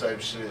other, that type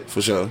of shit.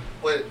 For sure.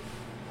 But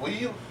when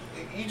you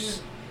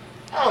just,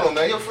 I don't know,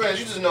 man. Your friends,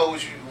 you just know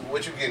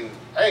what you can.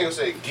 I ain't gonna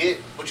say get,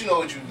 but you know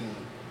what you can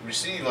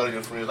receive out of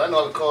your friends. I know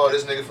I can call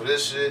this nigga for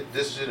this shit,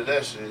 and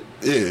that shit.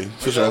 Yeah, for You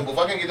know, sure. but if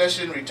I can get that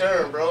shit in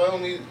return, bro, I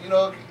don't need, you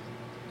know,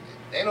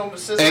 ain't no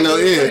sense. Ain't no,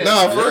 yeah,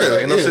 nah, for real.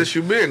 Ain't no Yeah. sense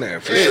you been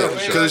there. For Yeah, sure.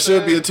 because it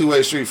should be a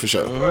two-way street for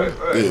sure. Right.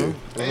 Yeah.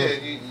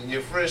 Yeah,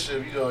 your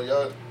friendship, you know,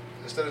 y'all,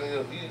 instead of,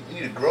 you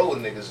need to grow with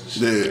niggas and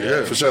shit.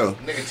 Yeah, for sure.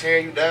 Nigga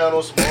tearing you down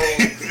on some old,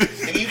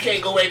 nigga, you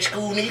can't go at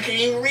school, nigga, you can't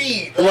even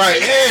read. Right,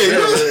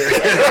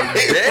 yeah.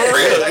 For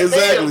real. Like,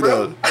 Exactly, damn,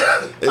 bro. though.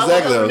 I Exactly,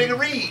 want though. a nigga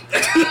read.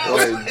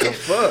 Like, the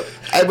fuck?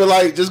 Hey, but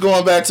like, just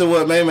going back to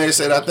what May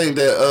said, I think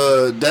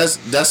that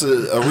that's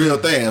a real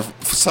thing.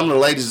 For some of the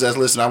ladies that's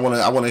listening,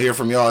 I wanna hear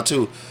from y'all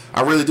too.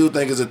 I really do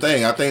think it's a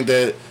thing. I think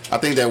that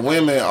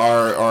women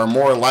are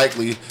more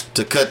likely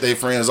to cut their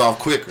friends off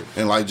quicker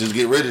and like just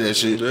get rid of that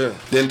shit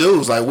than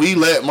dudes. Like, we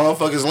let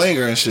motherfuckers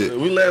linger and shit.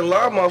 We let a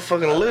lot of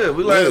motherfucking live.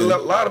 We let Yeah. a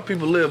lot of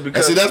people live And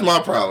because see, that's my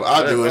problem.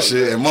 I do it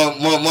shit, and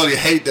money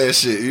hate that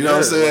shit. You know what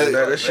I'm saying?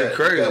 That shit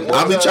crazy.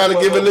 I be trying to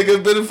give a nigga a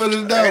benefit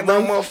of the doubt, Ain't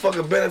no bro.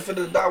 motherfucking benefit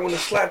of the doubt when they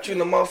slapped you in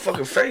the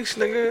motherfucking face,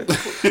 nigga.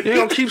 You ain't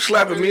gonna keep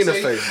slapping me in the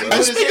face, bro.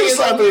 Hey, speaking of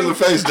slapping in the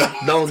face, though.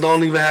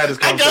 Don't even have this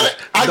I got conversation.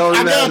 it. I Don't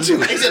even got have you.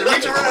 this- He said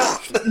reach around.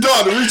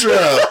 Dog, the reach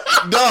around.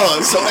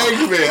 Dog, so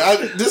angry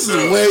man. This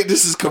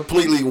is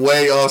completely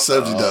way off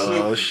subject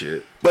though. Oh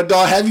shit. But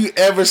dog, have you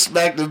ever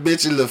smacked a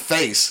bitch in the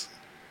face?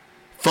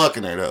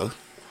 Fucking her though.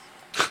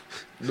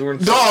 During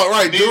Dog,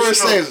 right, during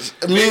sex,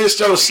 me and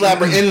Stro slap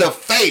her in the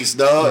face,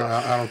 dog.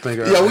 I don't think.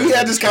 Yeah, we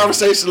had this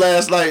conversation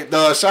last night,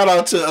 dog. Shout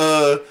out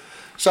to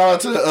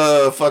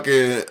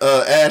fucking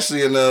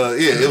Ashley and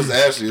yeah, it was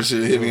Ashley and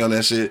shit hit me on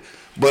that shit.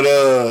 But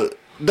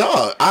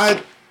dog,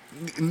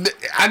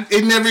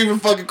 it never even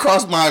fucking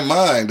crossed my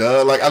mind,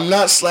 dog. Like, I'm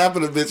not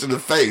slapping a bitch in the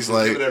face,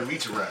 like. Give that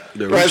reach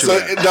around. Right,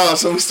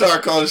 so we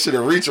start calling shit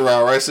a reach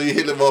around, right? So you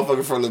hit the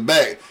motherfucker from the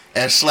back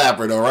and slap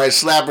her though, right?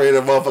 Slap her in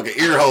the motherfucking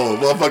ear hole,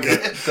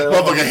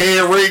 motherfucking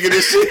hand ring and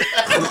this shit.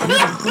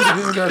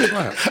 Who got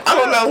slapped? I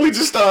don't know. We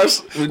just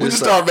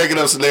start making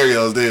up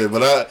scenarios there,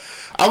 but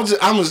I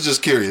was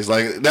just curious.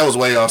 Like, that was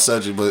way off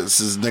subject, but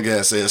since nigga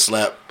had said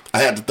slap, I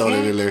had to throw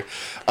that in there.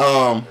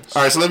 All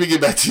right, so let me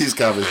get back to these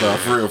comments, dog.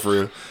 For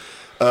real.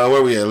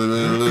 Where we at?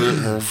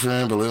 Her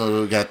friend,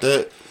 got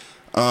that.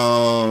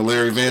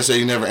 Larry Vance said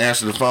you never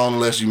answer the phone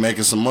unless you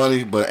making some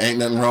money, but ain't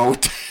nothing wrong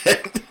with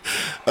that.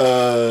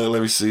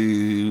 Let me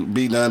see.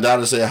 B None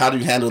Daughter said, how do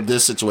you handle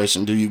this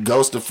situation? Do you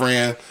ghost a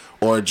friend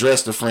or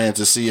address the friend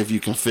to see if you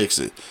can fix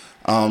it?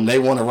 They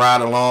want to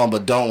ride along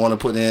but don't want to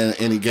put in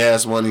any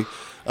gas money.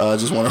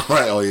 Just want to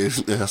ride. Oh yeah,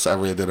 yes, I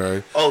read that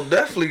already. Oh,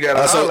 definitely got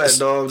to holler at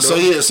dog.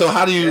 So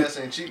how do you? Gas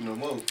ain't cheap no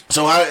more.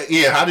 So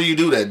how do you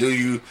do that? Do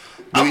you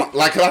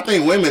like? I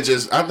think women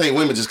just cut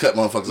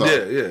motherfuckers off.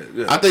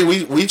 Yeah. I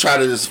think we try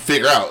to just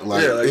figure out.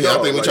 Like, dog,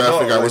 I think we try to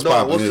figure out what's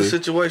popping. What's the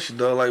situation,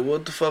 dog? Like,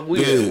 what the fuck we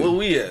Yeah. at? Where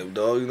we at,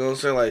 dog? You know what I'm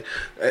saying? Like,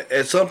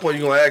 at some point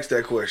you gonna ask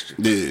that question.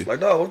 Yeah.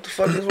 Like, dog, what the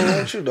fuck is wrong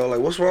with you, dog? Like,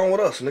 what's wrong with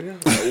us, nigga?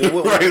 Like,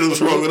 What's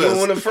wrong with us?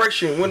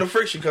 When the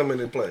friction come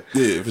into play.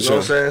 Yeah, for You know sure. what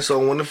I'm saying?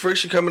 So when the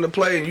friction come into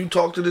play and you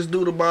talk to this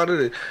dude about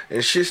it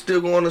and shit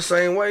still going the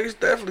same way, it's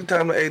definitely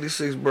time to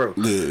 86, bro.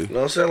 Yeah. You know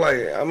what I'm saying?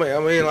 Like, I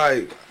mean,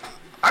 like,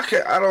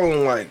 I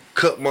don't like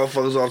cut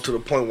motherfuckers off to the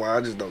point where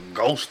I just don't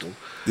ghost them.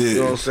 Yeah. You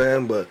know what I'm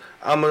saying? But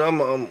I'm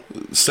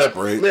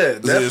Separate. yeah,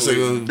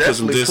 So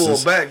definitely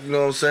pull back. You know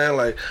what I'm saying?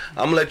 Like,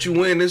 I'm gonna let you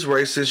win this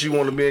race since you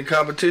want to be in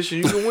competition.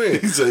 You can win.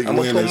 He said you can I'm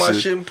gonna win put that my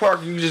shit. shit in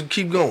park. You just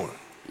keep going.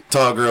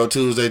 Tall Girl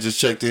Tuesday just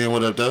checked in.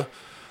 What up, though?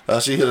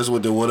 She hit us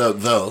with the what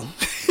up, though.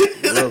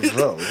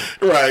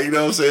 Right, you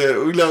know what I'm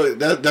saying? We know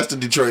that's the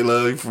Detroit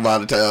love from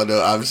out of town,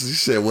 though. Obviously, she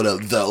said, what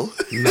up, though?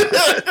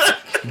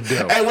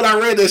 Hey, when I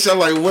read that shit, I'm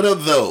like, what up,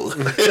 though?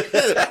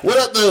 What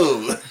up,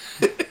 though?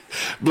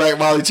 Black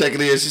Molly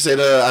checking in. She said,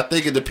 I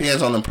think it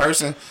depends on the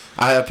person.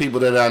 I have people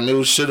that I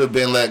knew should have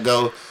been let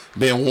go,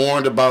 been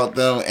warned about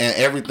them and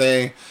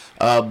everything,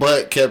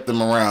 but kept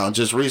them around.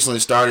 Just recently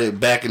started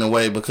backing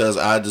away because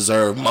I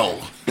deserve more.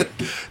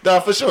 No,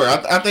 for sure.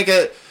 I think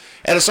at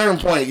a certain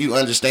point, you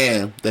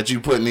understand that you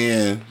putting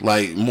in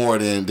like more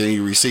than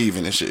you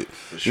receiving and shit.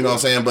 You know what I'm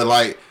saying? But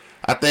like,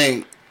 I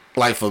think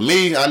like for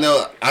me, I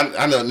know,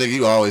 nigga,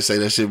 you always say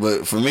that shit,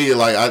 but for me,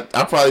 like,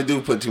 I probably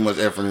do put too much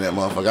effort in that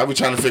motherfucker. I be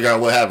trying to figure out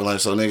what happened, like,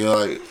 so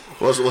nigga, like,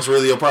 what's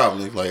really your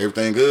problem, nigga? Like,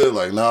 everything good?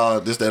 Like, nah,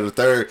 this, that, or the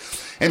third.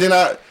 And then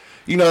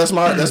that's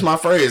my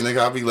phrase, nigga.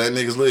 I be letting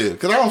niggas live,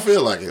 cause I don't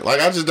feel like it. Like,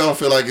 I just don't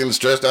feel like getting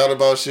stressed out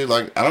about shit.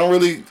 Like, I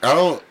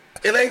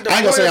ain't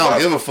gonna say I don't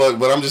give a fuck,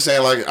 but I'm just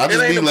saying, like, I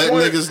just be letting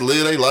niggas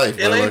live their life,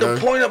 bro. It ain't like,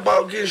 the point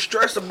about getting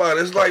stressed about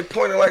it. It's like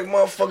pointing like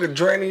motherfucker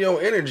draining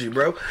your energy,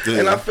 bro. Yeah.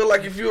 And I feel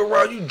like if you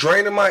around, you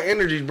draining my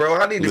energy, bro.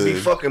 I need to be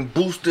fucking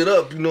boosted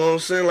up, you know what I'm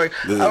saying? Like,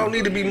 I don't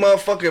need to be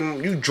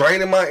motherfucking, you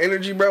draining my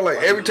energy, bro. Like,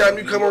 every time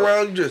you come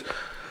around, you just...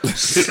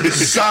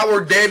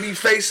 sour Debbie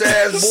face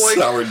ass boy.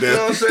 Sour Debbie. You know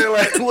what I'm saying?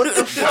 Like, what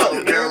the fuck?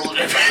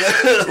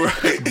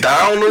 Right.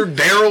 Downer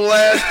Daryl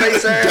ass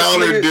face ass.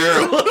 Downer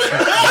Daryl.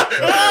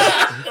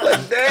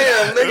 Like,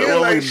 damn, nigga.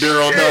 Like,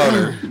 Daryl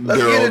Downer.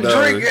 Let's get a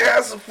drink and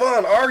have some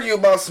fun. Argue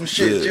about some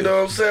shit. You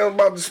know what I'm saying?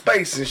 About the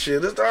space and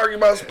shit. Let's argue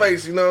about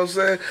space. You know what I'm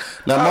saying?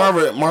 Now,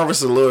 Marvin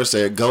Salure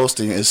said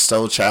ghosting is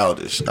so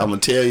childish. I'm gonna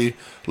tell you,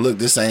 look,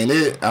 this ain't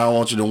it. I don't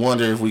want you to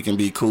wonder if we can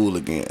be cool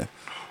again.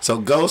 So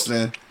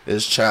ghosting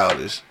is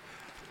childish.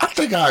 I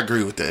think I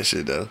agree with that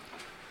shit though.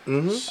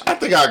 I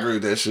think I agree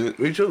with that shit.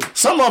 Me too.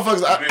 Some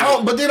motherfuckers, I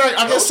don't, but then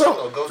I guess some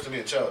ghosting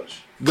being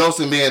childish.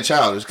 Ghosting being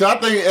childish. Cause I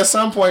think at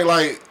some point,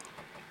 like,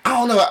 I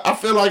don't know. I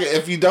feel like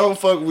if you don't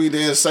fuck with me,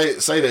 then say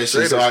that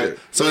shit.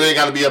 So they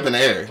got to be up in the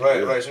air.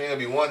 Right. So you ain't gonna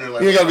be wondering.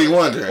 Like, you ain't gonna be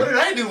wondering. What did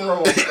I do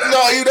wrong?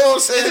 No, you know what I'm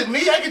saying. Is it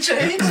me? I can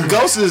change.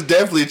 Ghosting is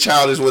definitely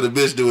childish when a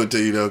bitch do it to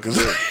you though, cause.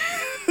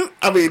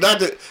 I mean, not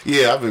that.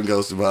 Yeah, I've been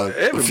ghosted by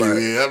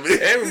everybody.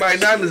 Everybody,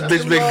 not this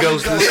bitch been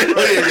ghosted.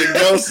 Been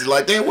ghosted.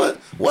 Like, damn, what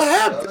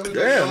happened?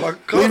 Damn, I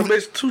called the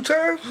bitch 2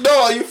 times.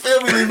 No, you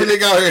feel me? Leaving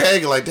nigga out here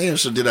hanging. Like, damn,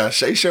 so did I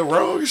say shit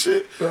wrong and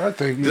shit? Well, I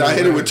think did I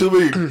hit it with too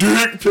many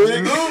dick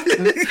pics?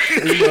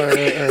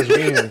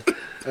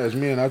 As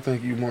men, I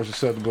think you more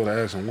susceptible to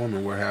asking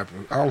women what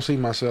happened. I don't see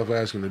myself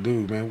asking the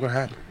dude, man, what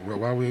happened?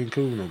 Why we ain't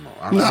cool no more?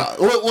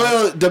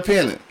 Well,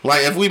 depending.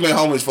 Like, if we've been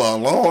homies for a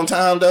long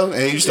time, though,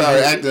 and you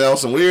start acting on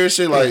some weird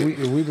shit, like,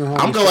 if we've been homies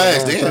I'm going to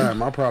ask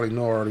them. I probably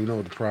already know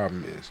what the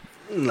problem is.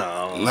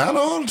 No. Not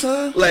all the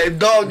time. Like,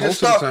 dog, just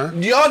start.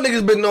 Y'all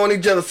niggas been knowing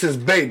each other since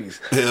babies.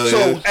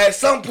 At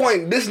some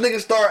point, this nigga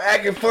start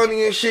acting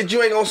funny and shit.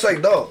 You ain't gonna say,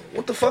 dog,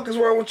 what the fuck is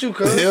wrong with you,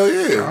 cuz? Hell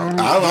yeah. I'm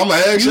gonna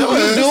ask you.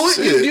 You do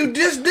it. You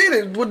just did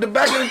it with the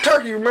back of the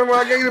turkey. Remember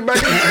I gave you the back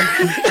of the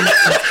turkey?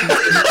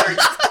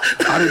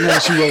 I didn't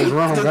ask you what was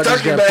wrong. I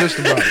just got pissed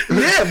about it.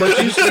 Yeah, but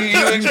you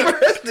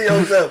expressed it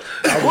yourself.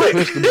 I was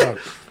pissed about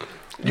it.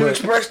 You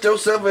expressed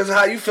yourself as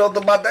how you felt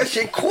about that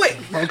shit quick.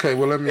 Okay,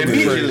 well, let me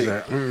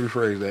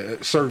rephrase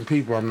that. Certain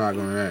people I'm not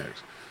going to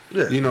ask.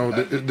 Yeah. You know,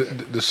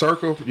 the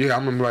circle, yeah,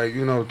 I'm like,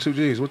 2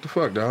 G's, what the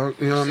fuck, dog?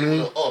 You know what I mean? You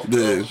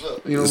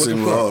know, what the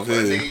fuck? Like,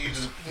 nigga, you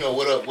just,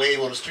 what up, wave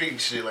on the street and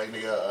shit, like,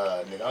 nigga,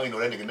 I don't even know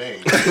that nigga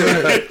name.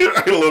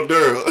 Little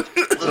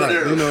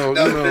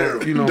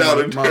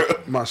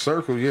Daryl. My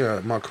circle, yeah,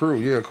 my crew,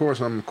 yeah, of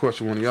course I'm going to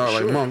question one of y'all,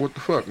 like, Mom, what the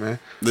fuck, man?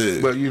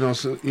 Yeah. But,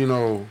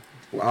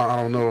 I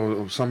don't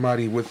know,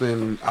 somebody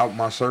out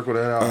my circle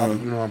that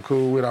I'm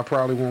cool with, I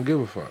probably won't give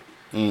a fuck.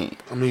 I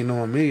mean,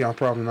 knowing me, I'm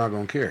probably not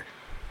gonna care.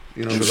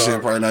 Shit,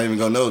 probably not even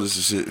gonna notice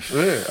the shit.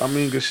 Yeah, I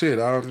mean, good shit.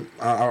 I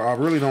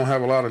really don't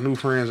have a lot of new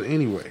friends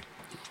anyway.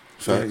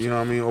 So, you know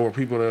what I mean? Or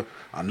people that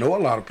I know a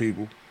lot of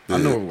people. Yeah. I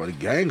know a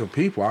gang of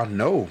people. I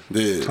know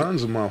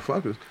tons of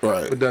motherfuckers.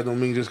 Right. But that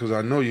don't mean just because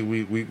I know you,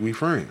 we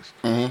friends.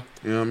 You know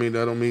what I mean?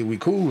 That don't mean we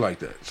cool like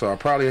that. So I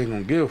probably ain't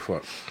gonna give a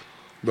fuck.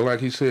 But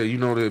like he said,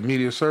 the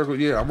immediate circle,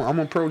 yeah, I'll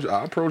approach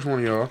one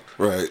of y'all.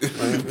 Right.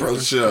 Approach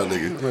the shit out,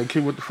 nigga. Like,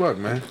 kid, what the fuck,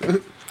 man? All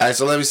right,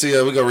 so let me see.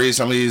 We gonna read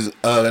some of these.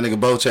 That nigga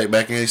Bocheck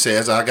back in. He said,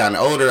 as I gotten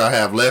older, I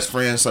have less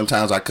friends.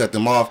 Sometimes I cut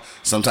them off.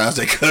 Sometimes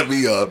they cut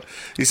me up.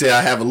 He said,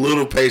 I have a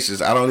little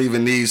patience. I don't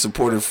even need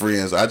supportive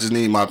friends. I just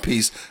need my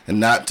peace and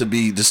not to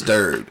be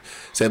disturbed.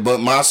 Said, but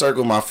my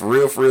circle, my for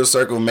real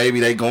circle, maybe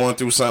they going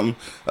through something.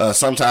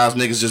 Sometimes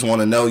niggas just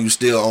want to know you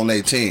still on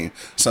their team.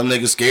 Some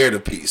niggas scared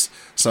of peace.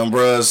 Some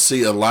bros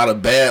see a lot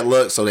of bad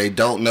luck, so they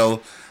don't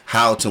know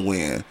how to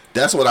win.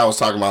 That's what I was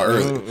talking about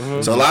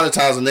earlier. So a lot of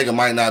times a nigga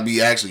might not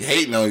be actually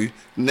hating on you.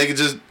 Nigga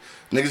just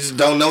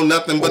don't know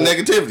nothing but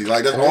negativity.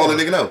 Like, that's all the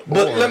nigga know.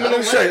 But let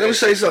me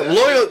say something.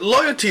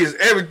 Loyalty is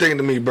everything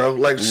to me, bro.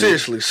 Like,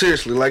 seriously.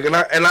 Like,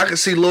 and I can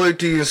see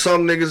loyalty in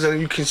some niggas, and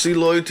you can see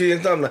loyalty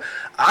in some.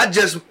 I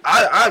just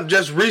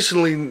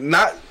recently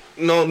not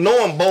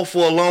knowing both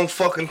for a long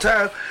fucking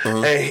time,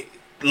 and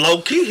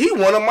low key, he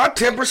one of my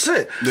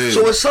 10%. Yeah.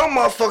 So it's some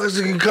motherfuckers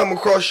that can come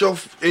across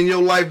in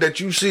your life that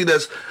you see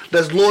that's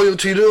loyal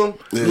to them,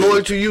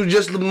 loyal to you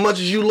just as much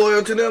as you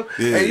loyal to them,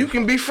 and you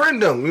can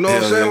befriend them. You know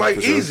what I'm saying? Like,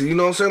 easy. You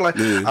know what I'm saying? Like,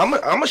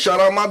 I'm a shout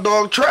out my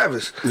dog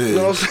Travis. You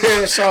know what I'm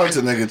saying? Shout out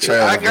to nigga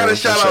Trav. I gotta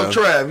shout out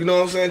Trav. You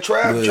know what I'm saying?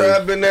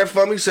 Trav been there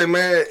for me. Say,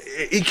 man,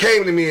 he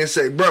came to me and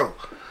said, bro,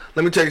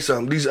 let me tell you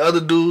something. These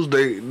other dudes,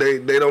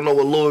 they don't know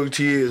what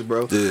loyalty is,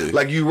 bro. Yeah.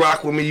 Like you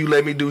rock with me, you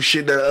let me do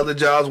shit that other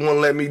jobs won't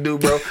let me do,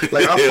 bro.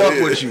 Like I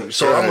fuck with you,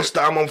 so right.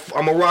 I'm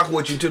gonna rock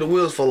with you till the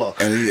wheels fall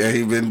off. And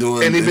he been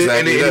doing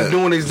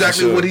doing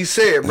exactly what he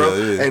said, bro.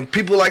 Yeah. And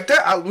people like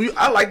that,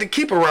 I like to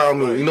keep around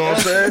me. You know what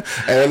I'm saying?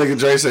 Hey, look at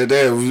Dre said,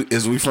 "Damn,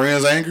 is we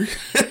friends angry?"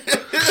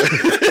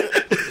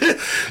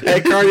 Hey,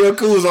 Cardio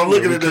Cool, I'm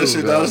looking at this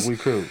shit, dog. We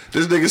cool.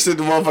 This nigga sent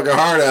the motherfucking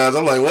hard eyes.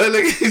 I'm like, what,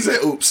 nigga? He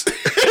said, oops.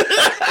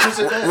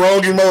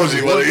 Wrong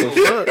emoji, buddy.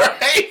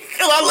 Right?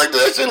 I looked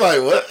at that shit like,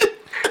 what?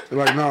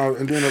 Like, no,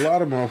 and then a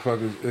lot of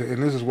motherfuckers,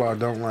 and this is why I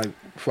don't like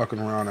fucking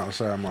around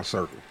outside my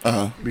circle.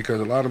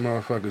 Because a lot of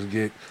motherfuckers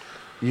get,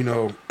 you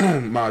know,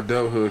 my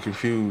adulthood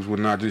confused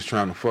with not just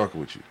trying to fuck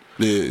with you.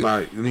 Yeah.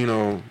 Like, you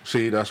know,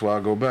 see, that's why I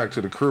go back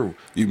to the crew.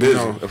 You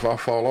know, if I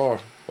fall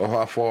off or if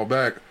I fall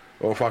back,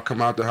 or if I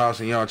come out the house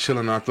and y'all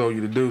chilling, I throw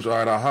you the deuce, all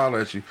right, I'll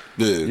holler at you.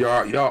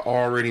 Yeah. Y'all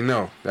already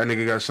know that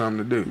nigga got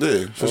something to do.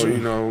 Yeah, for sure. You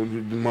know,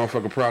 the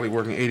motherfucker probably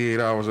working 88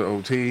 hours of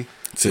OT.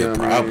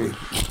 Probably.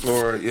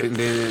 Or and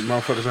then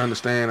motherfuckers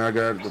understand I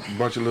got a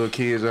bunch of little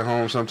kids at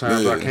home.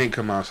 Sometimes I can't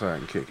come outside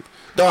and kick it.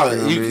 Dog,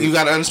 you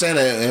got to understand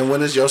that, and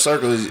when it's your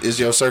circle, it's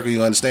your circle.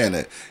 You understand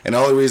that, and the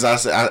only reason I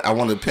say I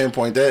want to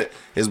pinpoint that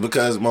is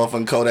because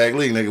motherfucking Kodak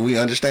Lee, nigga, we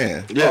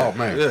understand. Yeah, oh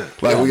man, yeah.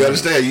 Like we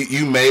understand.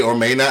 You may or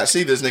may not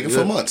see this nigga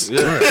for months. Yeah.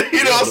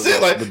 You know what I'm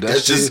saying? Like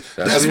that's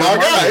my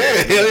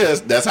guy. Yeah,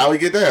 that's how we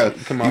get down.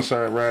 Come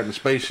outside riding a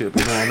spaceship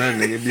and on that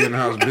nigga be in the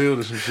house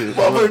building some shit.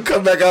 Motherfucker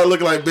come back out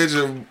looking like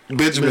Benjamin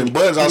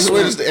Buttons. I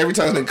swear, every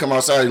time they come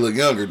outside, he look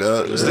younger,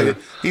 dog. This nigga,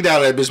 he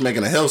down that bitch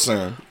making a health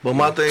serum. But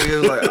my thing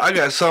is, like, I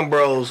got some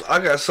bros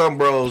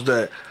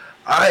that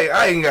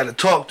I ain't got to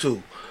talk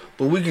to,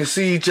 but we can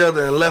see each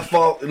other and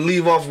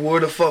leave off where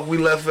the fuck we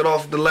left it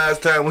off the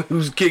last time we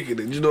was kicking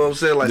it. You know what I'm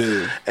saying? Like,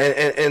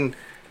 and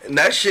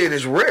that shit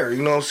is rare.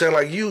 You know what I'm saying?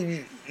 Like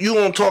you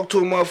don't talk to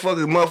a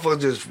motherfucker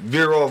just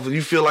veer off.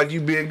 You feel like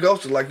you being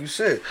ghosted, like you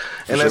said.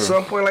 And at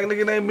some point, like,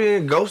 nigga, ain't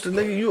being ghosted,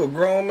 nigga. You a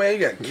grown man. You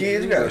got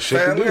kids. You got a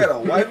family. You got a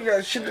wife. You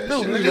got shit to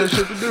do. You got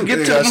shit to do.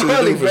 Get to the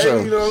money, baby.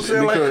 Sure. You know what I'm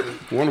saying? Like,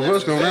 one of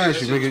us gonna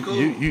ask you,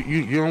 nigga,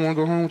 you don't want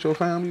to go home with your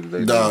family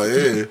today? No,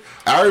 yeah.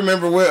 I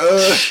remember when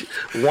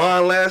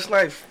wine last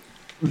night.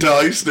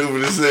 Dog, you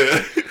stupid as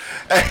hell.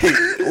 Hey,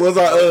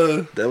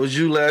 that was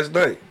you last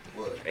night.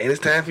 Ain't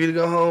it time for you to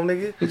go home,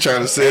 nigga? You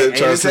trying to send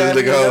this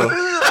nigga home.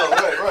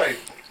 Right.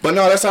 But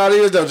no, that's how it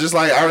is though. Just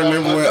like I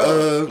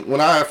remember when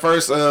I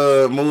first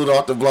moved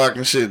off the block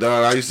and shit,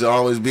 dog. I used to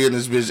always be in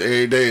this bitch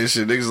every day and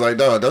shit. Niggas like,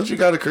 dog, don't you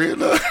got a crib,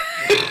 dog?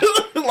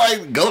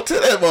 Like, go to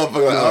that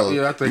motherfucker.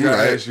 Yeah, I think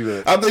I asked you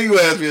that. I think you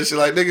asked me and shit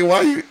like, nigga,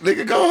 why you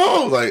nigga go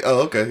home? Like,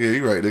 oh, okay, yeah,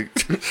 you right, nigga.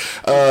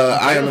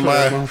 I am the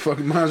mind.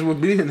 Motherfucker might as well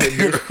be in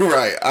there.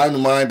 Right, I'm the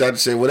mind. Dr.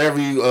 said whatever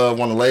you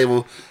want to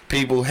label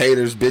people,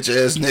 haters, bitch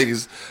ass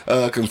niggas,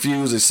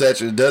 confused,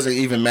 etc. It doesn't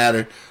even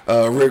matter.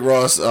 Rick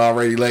Ross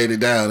already laid it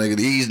down, nigga.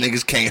 These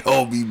niggas can't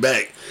hold me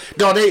back.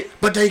 No,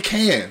 but they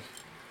can.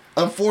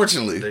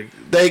 Unfortunately,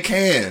 they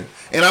can.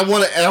 And I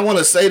want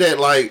to say that,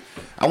 like,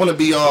 I want to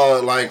be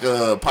all like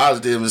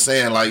positive and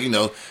saying, like, you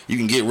know, you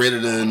can get rid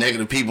of the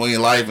negative people in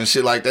your life and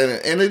shit like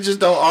that, and it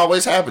just don't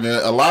always happen. And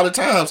a lot of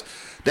times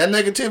that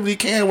negativity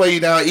can weigh you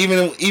down,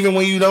 even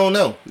when you don't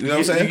know. You know what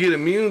I'm saying? You get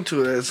immune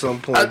to it at some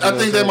point. I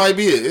think that might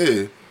be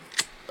it. Yeah.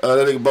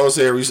 That nigga Bo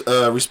said,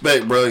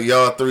 respect, bro.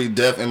 Y'all three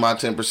def in my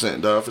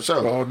 10%, dog, for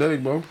sure. All day,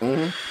 bro.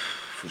 Mm-hmm.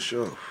 For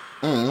sure.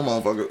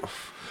 Motherfucker.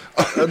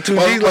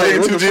 2G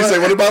like, 2G say,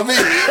 what about me?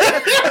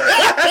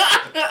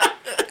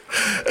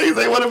 He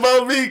say, what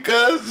about me,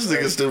 cuz? This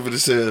nigga stupid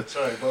as hell.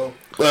 Sorry, bro.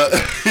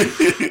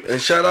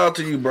 And shout out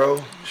to you,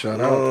 bro.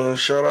 Shout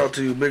out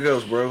to you. Big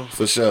ups, bro.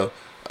 For sure.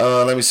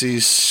 Let me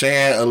see.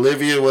 Shan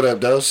Olivia, what up,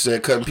 though? She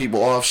said, cutting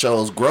people off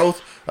shows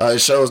growth. It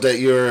shows that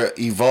you're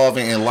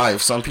evolving in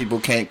life. Some people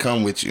can't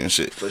come with you and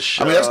shit. For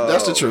sure. I mean,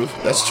 that's the truth.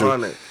 That's the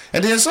truth.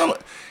 And then some,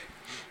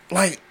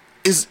 like,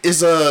 it's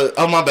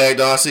oh, my bad,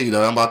 dog. I see you,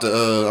 though. I'm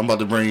about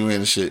to bring you in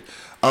and shit.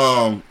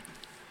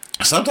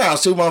 Sometimes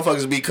two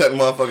motherfuckers be cutting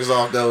motherfuckers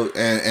off though,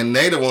 and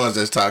they the ones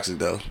that's toxic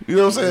though. You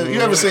know what I'm saying? You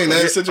ever seen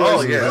that situation?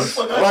 Oh yes.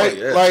 Like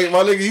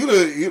my nigga, you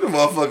the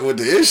motherfucker with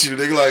the issue.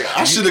 Nigga, like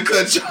I should have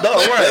cut you. No,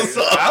 right.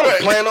 I was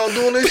planning on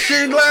doing this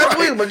shit last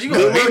week, but you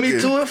gonna beat me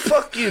to it?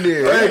 Fuck you,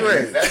 then. Right.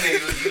 That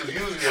nigga was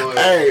using your ass.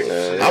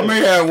 Hey, I may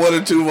have one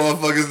or two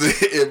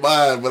motherfuckers in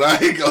mind, but I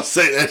ain't gonna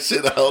say that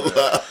shit out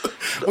loud.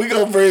 We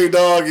gonna bring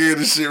dog in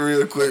and shit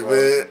real quick,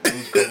 man.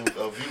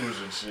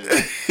 Viewers and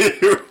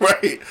shit.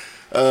 Right.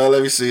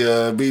 Let me see.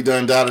 B.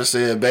 Dunn Daughter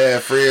said,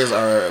 bad friends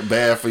are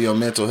bad for your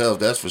mental health.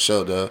 That's for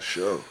sure, dog.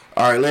 Sure.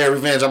 All right, Larry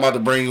Revenge, I'm about to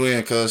bring you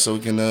in, cuz, so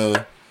we can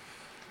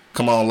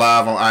come on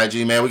live on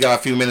IG, man. We got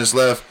a few minutes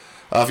left.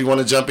 If you want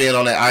to jump in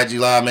on that IG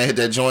live, man, hit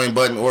that join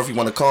button. Or if you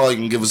want to call, you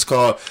can give us a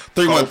call.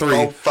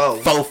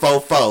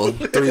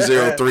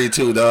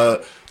 313-444-3032,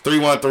 dog.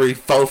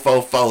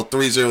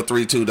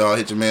 313-444-3032, dog.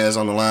 Hit your mans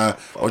on the line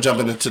or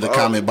jumping into the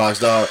comment box,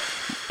 dog.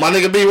 My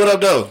nigga B, what up,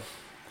 though?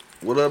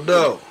 What up,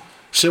 though?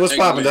 Shit, what's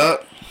poppin',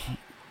 dog?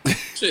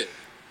 Shit.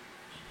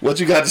 What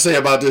you got to say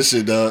about this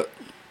shit, dog?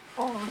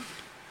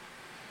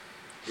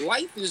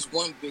 life is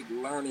one big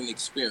learning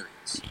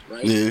experience,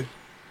 right? Yeah.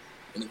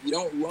 And if you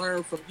don't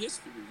learn from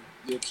history,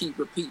 you'll keep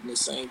repeating the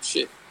same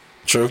shit.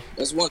 True.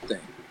 That's one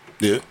thing.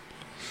 Yeah.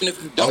 And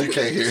if you don't, you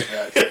can't hear.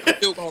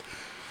 Still gonna,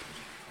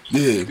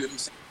 Yeah.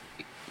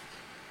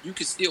 You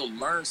can still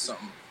learn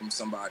something from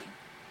somebody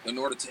in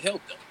order to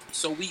help them.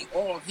 So we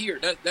all here.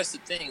 That's the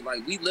thing.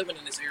 Like, we living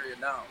in this era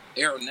now.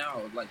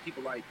 Like,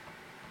 people like,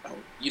 oh,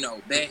 you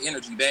know, bad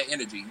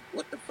energy.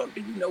 What the fuck do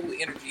you know what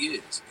energy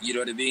is? You know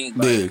what I mean?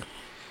 Like, Yeah.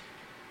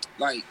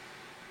 Like,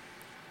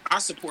 I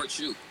support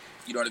you.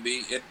 You know what I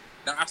mean?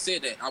 Now, I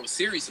said that I was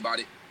serious about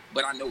it,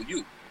 but I know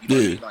you. You know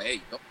what I mean? Like,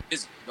 hey,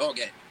 it's dog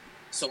at me.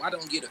 So I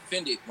don't get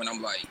offended when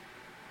I'm like,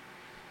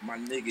 my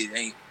nigga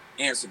ain't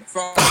answering the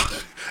phone.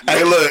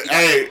 Hey, look,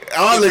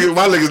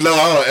 my niggas know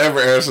I don't ever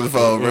answer the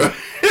phone, bro.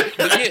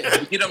 But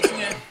yeah, you know what I'm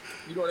saying?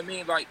 You know what I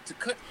mean? Like, to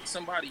cut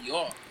somebody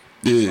off,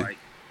 like,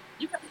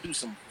 you got to do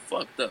some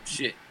fucked up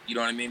shit. You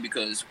know what I mean?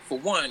 Because, for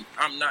one,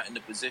 I'm not in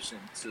the position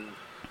to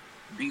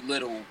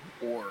belittle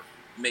or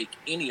make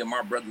any of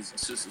my brothers and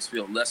sisters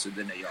feel lesser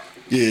than they are.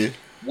 Yeah.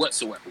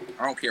 Whatsoever.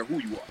 I don't care who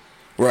you are.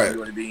 Right. You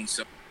know what I mean?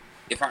 So,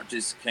 if I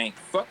just can't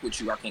fuck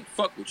with you, I can't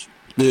fuck with you.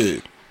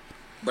 Yeah.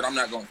 But I'm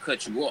not going to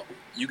cut you off.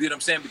 You get what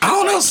I'm saying? Because, I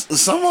don't know.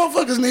 Some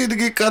motherfuckers need to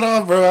get cut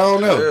off, bro. I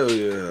don't know. Hell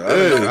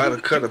yeah. I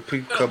done cut a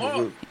couple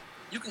of...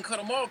 You can cut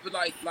them off, but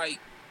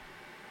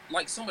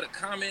like some of the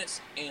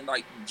comments and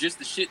like just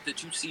the shit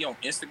that you see on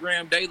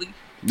Instagram daily.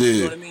 Yeah. You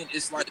know what I mean?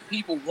 It's like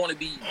people want to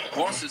be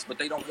bosses, but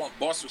they don't want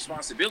boss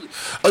responsibility.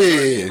 Oh yeah, you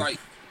know yeah. Like,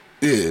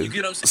 yeah. You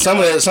get what I'm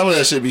saying? Some of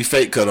that shit be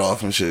fake cut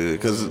off and shit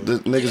because the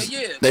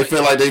niggas they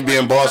feel like they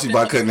being bossy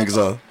by cutting niggas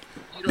off.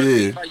 You know what I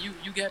mean? Like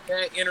you get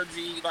that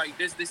energy, like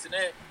this and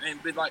that, and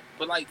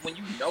but like when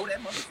you know that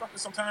motherfucker,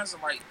 sometimes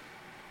I'm like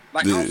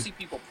I don't see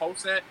people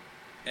post that,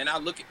 and I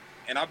look at,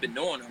 and I've been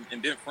knowing them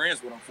and been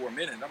friends with them for a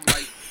minute, and I'm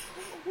like,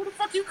 who the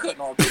fuck you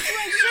cutting off? You ain't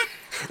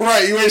shit.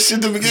 Right, you ain't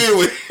shit to begin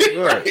with.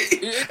 Right.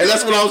 And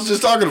that's what I was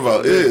just talking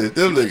about. Yeah,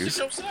 them niggas.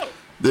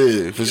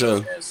 Yeah, for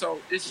sure.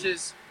 So it's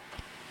just,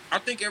 I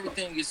think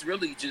everything is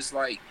really just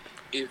like,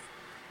 if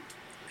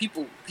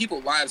people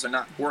lives are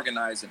not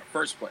organized in the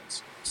first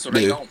place, so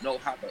they don't know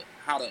how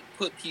to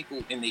put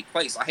people in their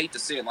place. I hate to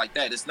say it like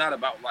that. It's not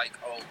about like,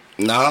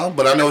 nah,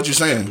 but I know what you're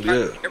saying.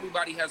 Yeah.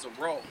 Everybody has a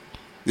role.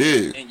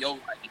 Yeah. In your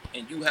life,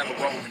 and you have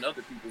a role in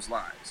other people's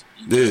lives.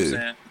 You know what I'm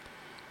saying?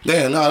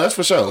 Yeah, no, that's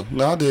for sure.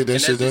 No, I did that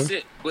shit though.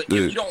 But if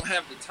you don't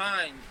have the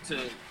time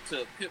to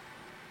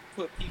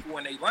put people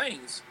in their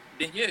lanes,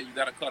 then you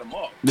gotta cut them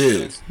off. Yeah.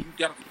 Because you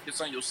gotta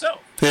focus on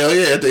yourself. Hell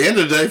yeah, at the end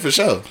of the day, for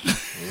sure.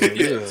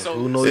 Yeah. So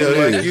who knows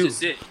that's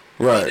just it.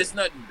 Right. It's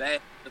nothing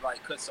bad to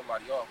like cut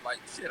somebody off. Like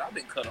shit, I've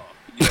been cut off.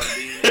 You know what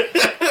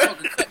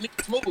I mean? Cut me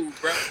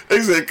smooth, bro.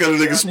 They said cut a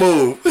nigga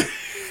smooth.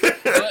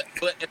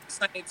 But at the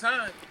same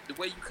time, the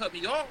way you cut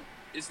me off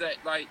is that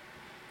like,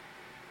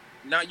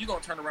 now you gonna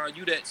turn around,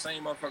 you that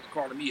same motherfucker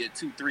calling me at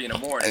 2-3 in the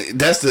morning.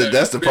 That's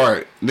the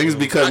part. Niggas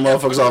be cutting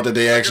motherfuckers off that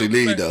they actually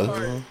need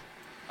though.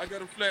 I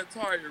got a flat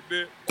tire,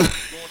 man. Going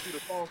through the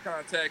phone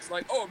contacts,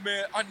 like, oh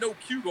man, I know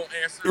Q gonna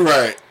answer.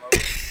 Right.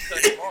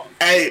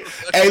 Hey,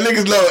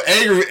 niggas know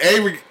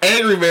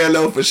angry man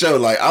know for sure.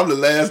 Like, I'm the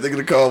last nigga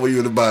to call when you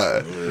in the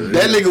bind.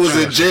 That nigga was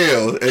in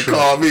jail and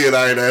called me and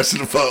I ain't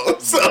answered the phone.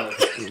 So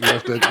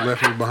left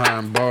me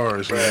behind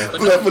bars. Left a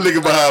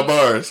nigga behind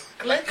bars.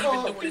 Like,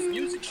 even doing this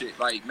music shit,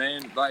 like,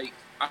 man, like,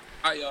 I've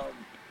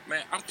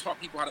taught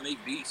people how to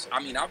make beats.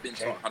 I mean, I've been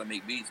taught how to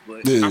make beats,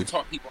 but I've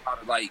taught people how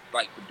to like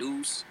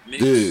produce,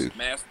 mix,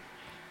 master,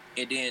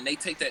 and then they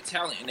take that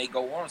talent and they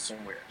go on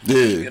somewhere. Yeah.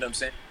 You know what I'm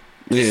saying?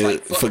 Yeah,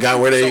 like, forgot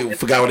where they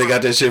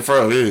got that shit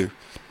from. Yeah,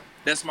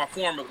 that's my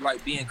form of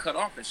like being cut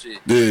off and shit.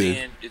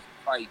 Yeah, and it's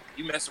like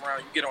you mess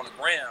around, you get on the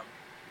gram,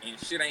 and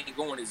shit ain't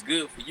going as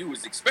good for you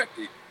as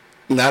expected.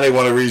 Now they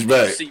want to reach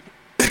back. See,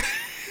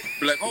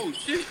 be like, oh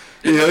shit.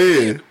 Yeah.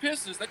 The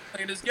Pistons, they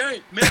playing this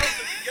game. Man, I was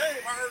at the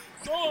game. I heard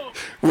the song.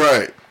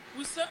 Right.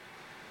 What's up?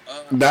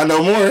 Not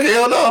no more.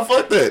 Hell no.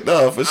 Fuck that.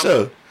 No, for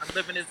sure.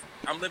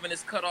 I'm living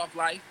this cut off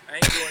life. I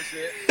ain't doing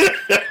shit.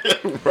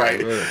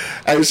 Right.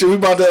 Hey, shit, we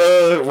about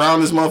to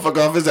round this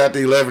motherfucker off. It's after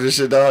 11 and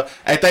shit, dog.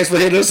 Hey, thanks for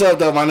hitting us up,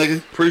 though, my nigga.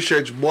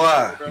 Appreciate you, boy.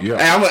 Yeah.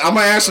 Hey, I'm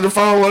gonna answer the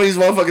phone one of these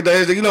motherfucking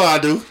days. You know how I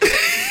do.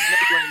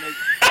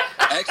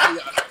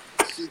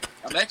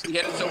 I'm actually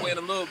headed your way in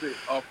a little bit.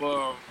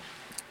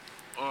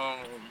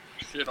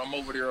 Shit, I'm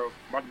over there.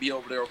 About to be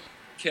over there with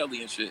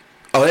Kelly and shit.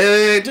 Oh, it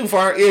ain't too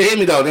far. Yeah, hit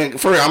me though. Then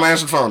for real, I'm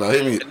answering the phone though.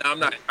 Hit me. No, I'm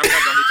not gonna hit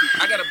you.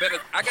 I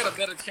got a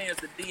better chance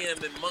to DM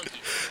than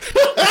Monkey.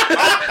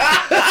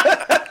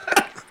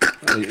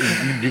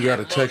 You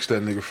gotta text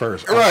that nigga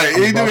first. Right,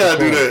 you do gotta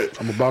do that.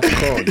 I'm about to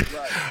call you.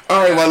 Right.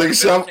 All right, my nigga.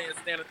 So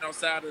standing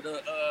outside of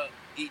the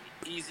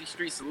Easy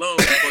Street Salon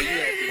before you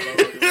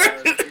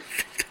have to.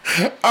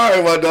 All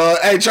right, my dog.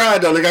 Hey, try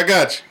it though. Nigga, I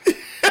got you.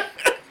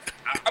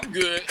 I'm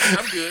good.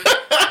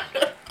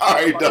 All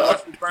right, dog.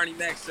 Watch the Bernie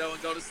Mac show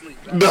and go to sleep.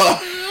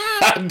 Dog.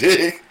 I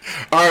did.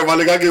 All right, my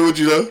nigga, I get with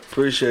you though.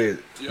 Appreciate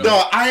it. Yo.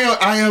 No,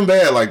 I am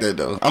bad like that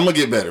though. I'm gonna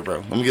get better,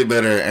 bro. I'm gonna get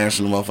better at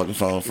answering the motherfucking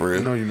phone for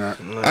real. No, you're not.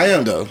 I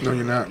am though. No,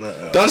 you're not.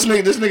 This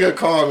nigga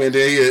called me and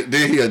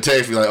then he'll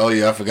text me like, oh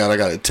yeah, I forgot I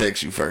gotta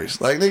text you first.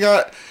 Like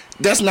nigga,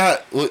 that's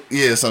not what.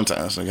 Yeah,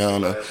 sometimes like, I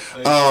don't know.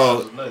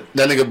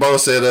 That nigga Bo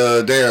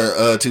said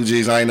there 2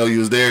 G's. I didn't know you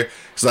was there.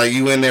 It's like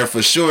you in there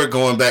for sure.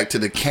 Going back to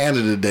the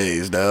Canada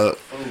days, dog.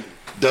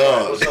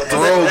 Dog,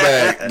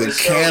 throwback the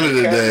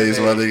Canada days,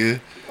 my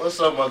nigga. What's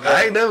up, my guy?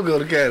 I ain't never go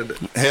to Canada.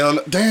 Hell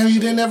no. Damn,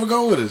 you didn't ever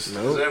go with us.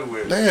 No. It was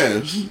everywhere.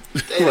 Damn.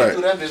 They right.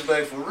 Do that bitch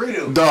back for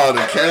real. Dog,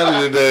 the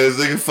Canada days,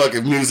 nigga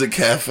fucking music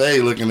cafe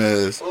looking at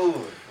us. Ooh,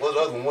 what's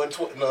the other one?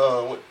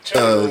 120,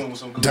 Cherry Room with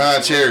some good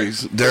Don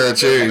Cherries. Don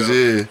Cherries,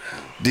 yeah.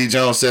 D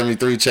Jones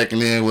 73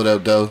 checking in. What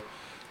up, though?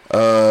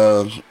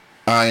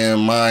 I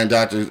am mine.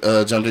 Dr.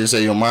 Jumped in and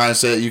said your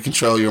mindset. You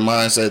control your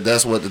mindset.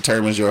 That's what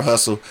determines your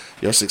hustle.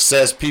 Your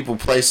success, people,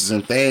 places,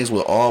 and things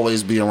will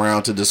always be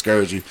around to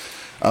discourage you.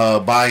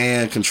 Buy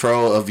in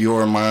control of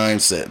your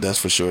mindset. That's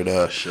for sure,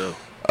 dog. Sure.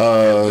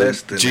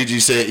 Gigi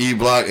said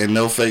E-Block and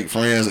no fake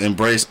friends.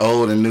 Embrace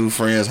old and new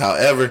friends.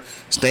 However,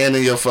 stand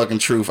in your fucking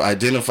truth.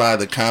 Identify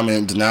the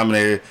common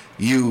denominator.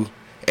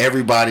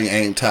 Everybody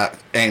ain't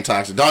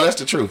toxic. Dog, that's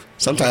the truth.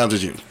 Sometimes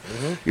it's you.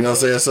 Mm-hmm. You know what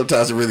I'm saying?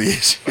 Sometimes it really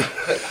is you.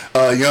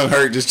 Young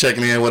Hurt just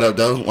checking in. What up,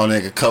 though? My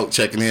nigga Coke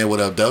checking in. What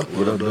up, though?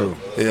 What up, though?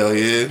 Hell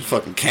yeah.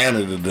 Fucking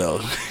Canada, though.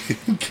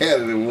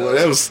 Canada, boy.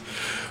 That was...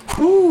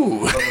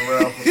 Whoo.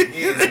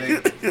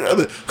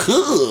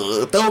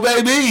 Throw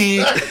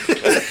baby.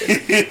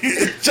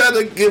 Trying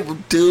to give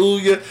them to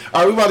you.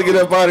 All right, we about to get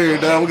up out of here,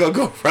 dog. We're going to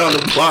go around the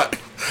block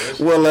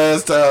one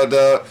last time,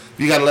 dog. If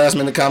you got a last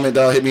minute comment,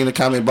 dog, hit me in the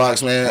comment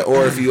box, man.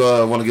 Or if you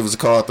want to give us a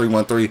call,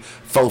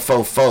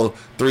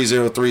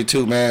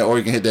 313-444-3032, man. Or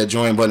you can hit that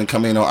join button and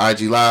come in on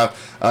IG Live.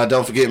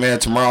 Don't forget, man,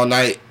 tomorrow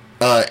night,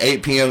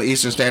 8 p.m.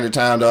 Eastern Standard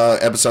Time, dog,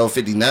 episode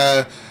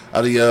 59.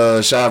 Of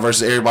the Shy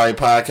vs. Everybody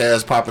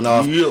podcast popping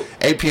off. Yep.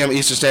 8 p.m.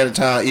 Eastern Standard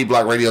Time,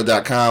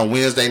 eblockradio.com.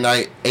 Wednesday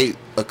night, 8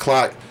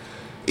 o'clock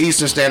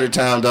Eastern Standard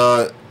Time,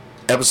 dog.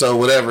 Episode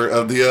whatever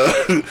of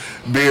the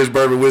Beers,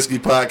 Bourbon, Whiskey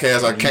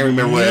podcast. I can't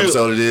remember what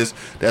episode it is.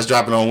 That's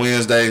dropping on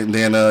Wednesday. And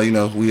then,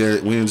 we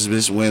in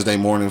this Wednesday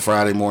morning,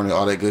 Friday morning,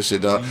 all that good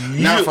shit, dog. Yep.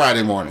 Not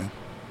Friday morning.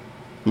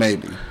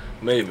 Maybe.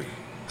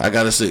 I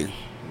got to see.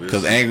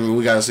 Because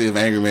we got to see if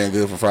Angry Man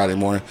good for Friday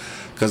morning.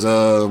 Because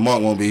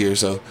Monk won't be here,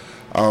 so...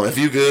 if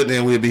you good,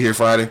 then we'll be here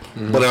Friday.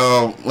 Mm-hmm. But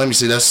let me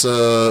see. That's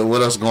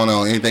what else going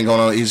on? Anything going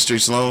on at Easy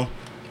Street Saloon?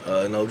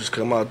 No, just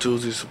come out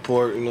Tuesday,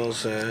 support. You know what I'm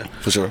saying?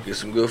 For sure. Get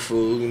some good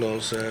food. You know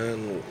what I'm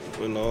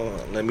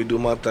saying? Let me do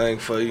my thing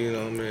for you. You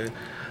know what I mean?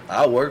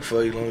 I'll work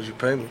for you as long as you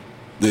pay me.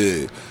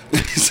 Yeah,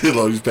 as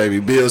long as you pay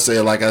me. Bill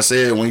said, like I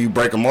said, when you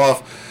break them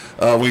off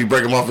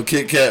a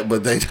Kit Kat,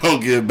 but they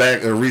don't give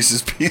back a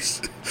Reese's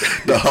piece,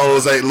 the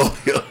hoes ain't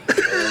loyal.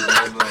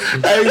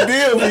 Hey,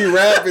 Bill be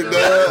rapping,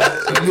 dog.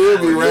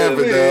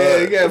 Yeah,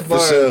 he got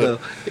fired, though.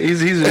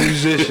 He's a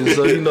musician,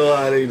 so you know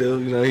how they do.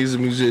 He's a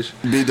musician.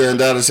 B.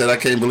 Dundada said, I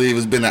can't believe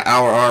it's been an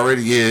hour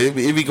already. Yeah,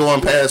 it be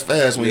going past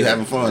fast when you're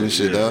having fun and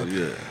shit, dog.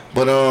 Yeah.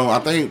 But I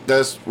think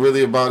that's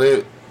really about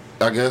it,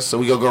 I guess. So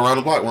we gonna go around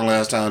the block one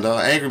last time,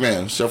 dog. Angry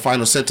Man, what's your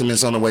final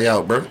sentiments on the way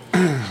out, bro?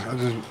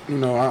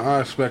 I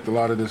expect a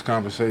lot of this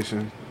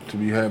conversation to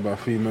be had by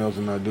females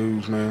and not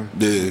dudes, man.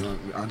 Yeah.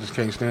 I just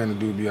can't stand a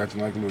dude be acting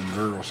like a little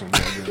girl or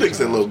something like that. Like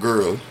that little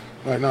girl.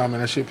 Like, nah,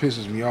 man, that shit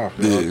pisses me off,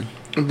 dog. Yeah.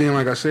 And then,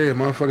 like I said,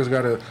 motherfuckers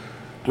gotta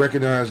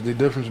recognize the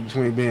difference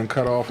between being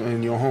cut off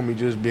and your homie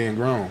just being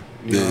grown.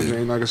 You know what I'm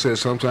saying? Like I said,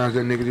 sometimes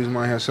that nigga just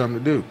might have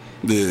something to do.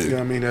 Yeah. You know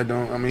what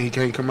I mean? He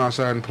can't come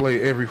outside and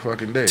play every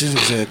fucking day. Just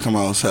said come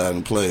outside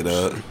and play,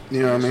 dog.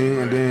 You know what I mean?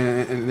 And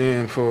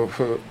then for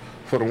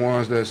the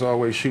ones that's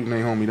always shooting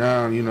their homie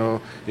down,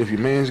 if your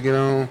mans get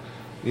on,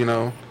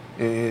 and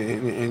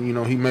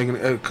he making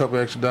a couple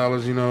extra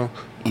dollars,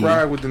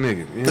 ride with the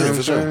nigga. You know what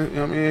I'm saying?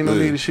 I mean, ain't no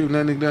need to shoot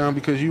that nigga down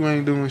because you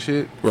ain't doing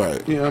shit.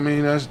 Right. You know what I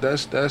mean?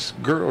 That's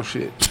girl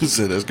shit. You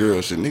said that's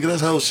girl shit. Nigga,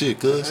 that's whole shit,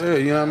 cuz. Yeah,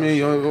 you know what I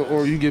mean?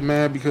 Or you get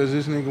mad because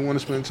this nigga want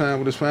to spend time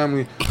with his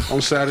family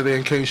on Saturday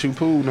and can't shoot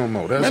pool no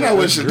more.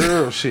 That's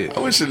girl shit.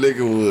 I wish a nigga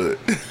would.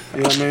 You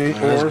know what I mean?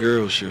 That's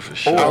girl shit for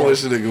sure. I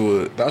wish a nigga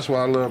would. That's why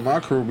I love my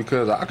crew,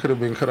 because I could have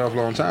been cut off a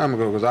long time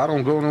ago because I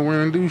don't go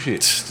nowhere and do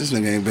shit. This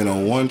nigga ain't been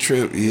on one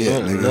trip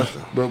yet, nigga.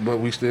 Nothing. But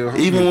we still...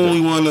 Even when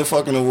we won the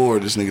fucking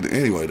award, this nigga...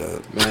 Anyway,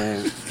 dog.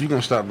 Man, you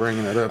gonna stop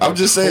bringing that up. I'm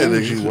just saying,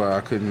 nigga. Why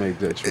I couldn't make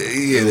that trip.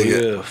 Yeah,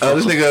 nigga.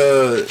 This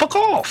nigga... Fuck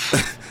off.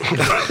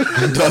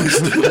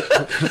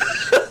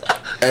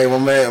 Hey, my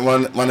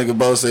nigga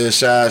Bo said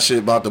Shy shit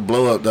about to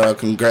blow up, dog.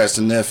 Congrats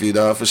to nephew,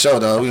 dog. For sure,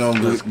 dog. We don't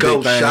do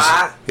big things.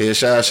 Shy. Yeah,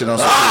 Shy shit on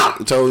some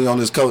shit. Totally on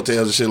his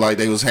coattails and shit like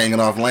they was hanging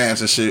off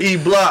Lance and shit.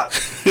 E-Block.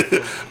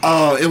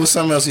 It was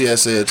something else he had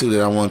said too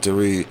that I wanted to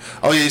read.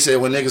 Oh yeah, he said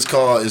when niggas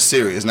call it's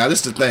serious. Now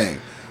this is the thing.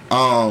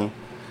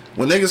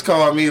 When niggas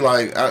call me,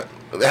 like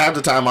half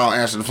the time I don't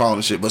answer the phone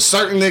and shit, but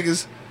certain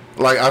niggas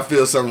Like I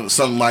feel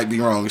something might be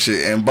wrong and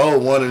shit. And Bo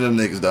one of them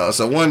niggas, dog.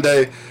 So one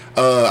day,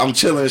 I'm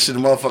chilling and shit,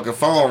 the motherfucking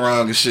phone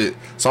rung and shit.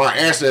 So I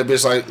answered that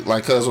bitch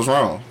like, cuz what's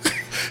wrong?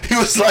 He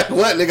was like,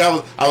 what,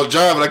 nigga? I was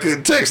driving, I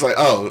couldn't text. Like,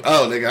 oh,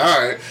 nigga,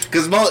 all right.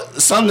 Because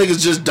some niggas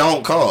just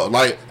don't call.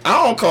 Like,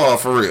 I don't call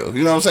for real.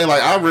 You know what I'm saying?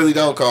 Like, I really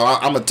don't call.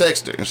 I'm a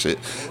texter and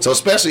shit. So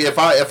especially if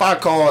I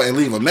call and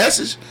leave a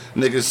message,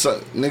 nigga,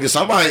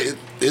 somebody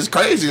is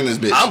crazy in this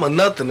bitch. I'm a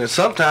nothing, and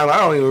sometimes I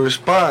don't even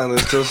respond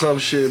until some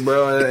shit,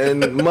 bro.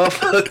 And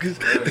motherfuckers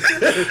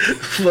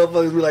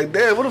be like,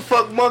 damn, what the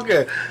fuck, Monk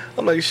at?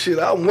 I'm like, shit,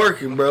 I'm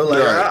working, bro.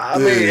 Like, right. I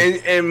mean,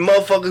 and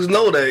motherfuckers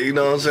know that, you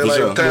know what I'm saying?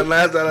 For like, sure. 9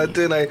 out of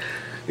 10, like,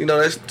 you know,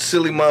 that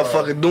silly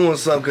motherfucker doing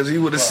something because he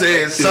would have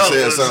said something. You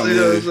know what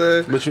I'm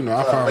saying? But, you know,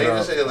 I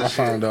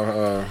found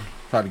out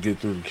how to get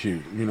through the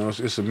queue. You know,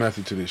 it's a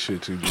method to this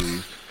shit, too, G.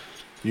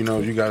 You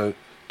know, you got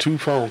 2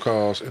 phone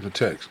calls and a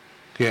text.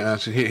 He'll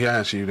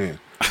answer you then.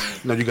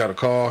 No, you got to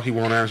call. He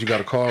won't answer. You got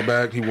to call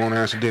back. He won't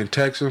answer. Then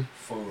text him.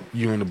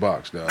 You in the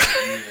box, dog.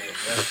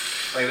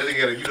 Like that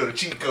nigga, you know the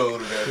cheat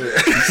code of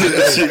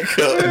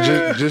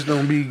that. Just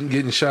don't be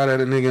getting shot at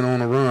a nigga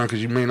on the run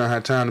because you may not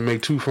have time to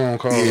make 2 phone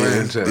calls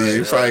and text. Yeah,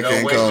 you probably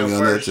can't call me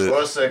on that shit.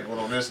 Or second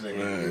on this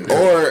nigga.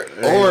 Or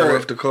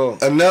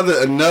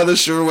another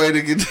sure way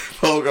to get the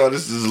phone call.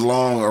 This is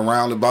long, a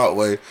roundabout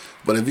way.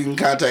 But if you can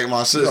contact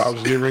my sister, I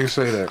was getting ready to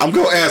say that. I'm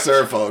gonna answer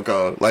her phone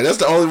call. Like that's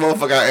the only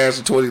motherfucker I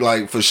answer 20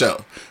 like for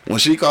sure. When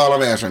she call,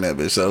 I'm answering that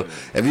bitch. So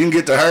if you can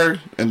get to her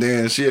and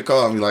then she'll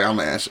call me, like I'm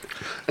gonna answer.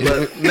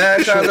 But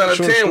 9 times out of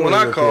 10, when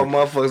I call,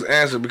 motherfuckers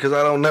answer because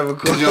I don't never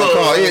call. You don't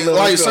call. Yeah,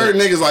 like certain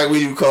niggas, like when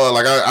you call,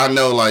 like I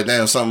know, like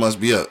damn, something must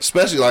be up.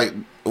 Especially like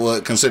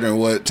considering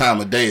what time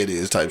of day it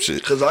is, type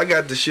shit. Cause I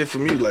got the shit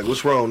from you, like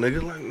what's wrong,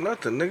 nigga? Like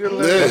nothing, nigga.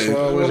 Like, that's why I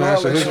always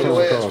answer his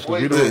phone calls.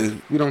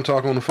 We don't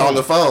talk on the phone. On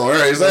the phone,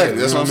 right? Exactly.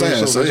 That's what I'm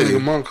saying. So this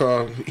nigga Monk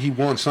call, he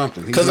wants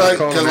something. He's not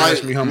calling and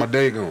ask me how my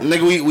day going.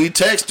 Nigga, we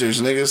texters,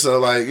 nigga. So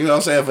like, you know what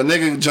I'm saying? If a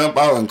nigga jump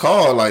out and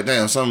call, like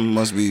damn, something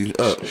must be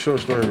up.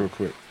 Short story, real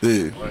quick.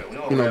 Yeah.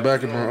 You know,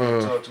 back in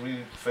my talk to me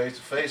face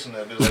to face in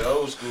that bitch like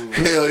old school.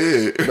 Hell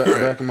yeah.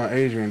 Back in my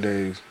Adrian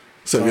days.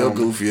 So your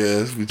goofy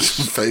ass, we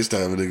just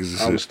FaceTiming niggas and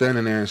shit. I was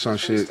standing there and some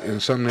shit,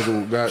 and some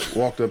nigga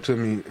walked up to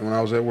me when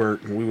I was at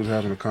work, and we was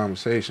having a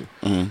conversation.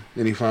 Mm-hmm.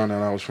 Then he found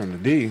out I was from the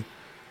D,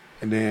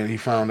 and then he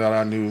found out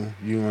I knew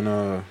you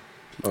and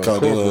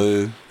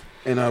Corporal.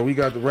 And we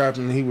got to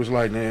rapping, and he was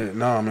like,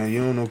 nah, man, you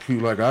don't know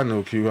Q like I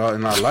know Q.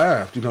 And I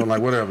laughed, you know, like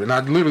whatever. And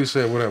I literally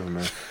said whatever,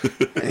 man.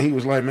 And he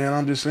was like, man,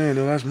 I'm just saying,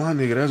 that's my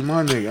nigga, that's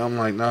my nigga. I'm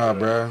like, nah,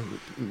 bro.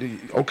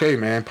 Okay,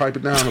 man, pipe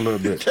it down a little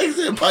bit. He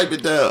said pipe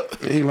it down.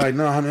 And he like,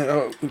 nah,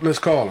 man, let's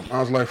call him. I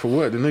was like, for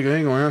what? The nigga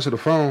ain't gonna answer the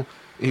phone.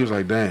 He was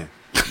like, damn,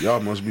 y'all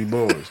must be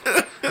boys.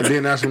 And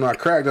then that's when I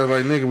cracked. I was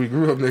like, nigga, we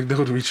grew up next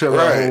door to each other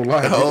our whole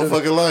life. The whole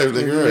fucking life,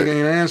 nigga. Nigga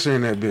ain't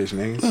answering that bitch,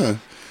 nigga. Huh.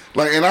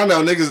 Like, and I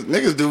know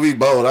niggas do be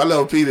bold. I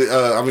know Peter,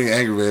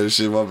 Aggravated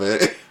shit, my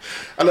bad.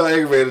 I know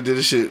Aggravated did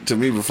this shit to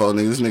me before,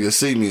 nigga. This nigga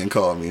see me and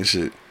call me and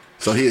shit.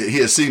 So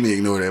he'll see me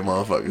ignore that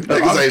motherfucker.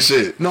 Niggas ain't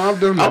shit. No, I've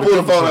done that. I pull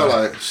the phone out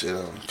like, shit,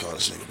 I'm gonna call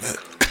this nigga back.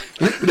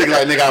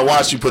 Nigga, I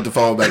watched you put the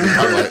phone back in.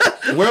 I'm like,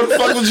 where the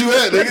fuck was you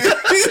at, nigga?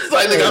 He's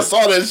like, nigga, I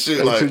saw that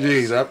shit. Like, 2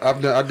 G's. I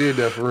did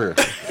that for real.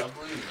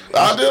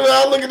 I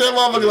look at that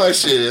motherfucker like,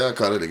 shit, I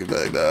call that nigga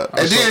back, dog.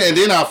 And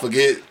then I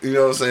forget, you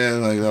know what I'm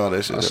saying? Like, all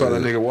that shit. I saw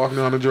that nigga walking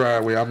down the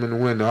driveway. I'm in the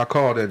window. I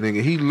called that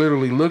nigga. He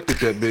literally looked at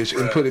that bitch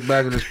and put it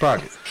back in his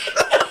pocket.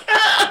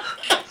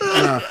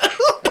 Now,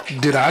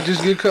 did I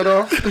just get cut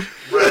off?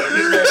 Bro,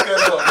 you got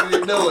cut off. You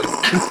didn't know it.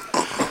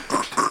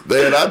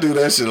 Man, I do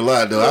that shit a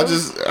lot, though. I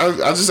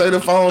just ain't a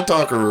phone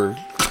talker.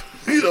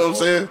 You know what I'm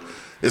saying?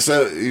 It's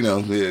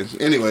yeah.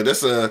 Anyway,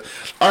 that's all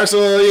right.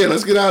 So yeah,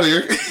 let's get out of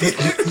here.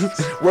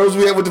 Where was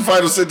we at with the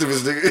final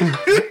sentiments, nigga?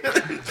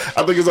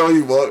 I think it's on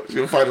you, Mark.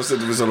 Your final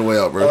sentiments on the way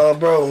out, bro.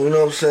 Bro, you know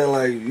what I'm saying?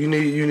 Like you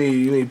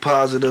need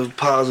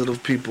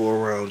positive people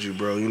around you,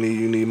 bro. You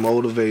need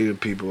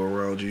motivated people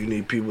around you. You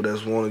need people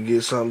that want to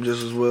get something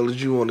just as well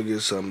as you want to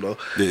get something, though.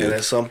 Yeah. And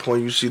at some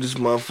point, you see this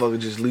motherfucker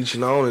just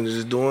leeching on and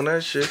just doing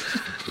that shit.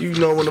 You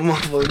know when the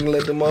motherfucker can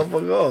let the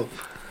motherfucker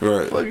off.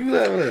 Right. Fuck you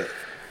laughing at?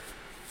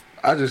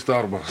 I just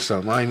thought about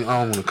something. I don't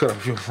want to cut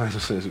off your final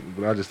sentence,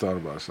 but I just thought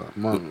about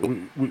something.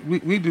 Mom,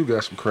 we do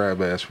got some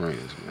crab ass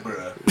friends,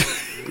 man.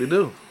 We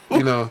do.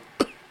 You know,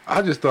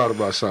 I just thought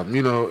about something.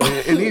 You know,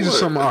 and these are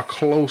some of our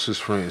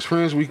closest friends.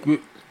 Friends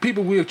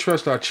people we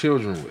trust our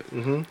children with.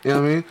 Mm-hmm. You know what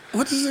I mean?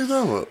 What does he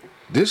talking about?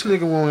 This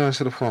nigga won't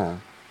answer the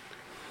phone.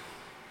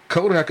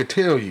 Kodak could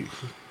tell you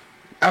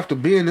after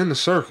being in the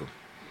circle.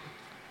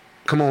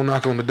 Come on,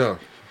 knock on the door.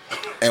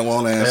 And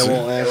won't answer.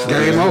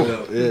 Game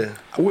over. Yeah.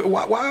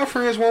 Why our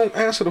friends won't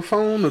answer the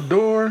phone, the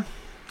door?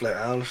 Like,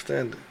 I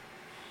understand it.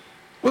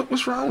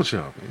 What's wrong with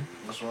y'all, man?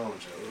 What's wrong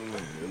with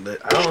y'all?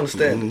 I don't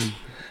understand it.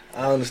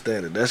 I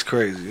understand it. That's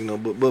crazy, you know.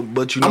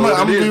 But you know, I'm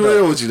gonna be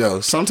real with you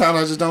though. Sometimes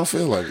I just don't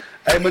feel like it.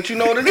 Hey, but you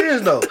know what it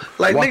is though.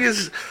 Like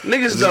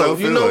niggas though.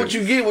 You know what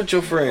you get with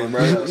your friend,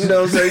 bro. You know what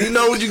I'm saying? You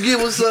know what you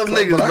get with some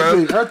niggas,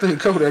 bro. I think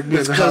Kodak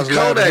gets the house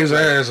laughing his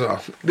ass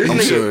off. This I'm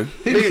nigga, sure.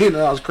 He be in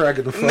the house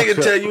cracking the fuck nigga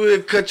up. tell you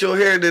he'll cut your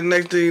hair, then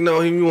next thing you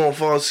know, you won't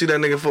fall see that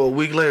nigga for a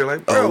week later.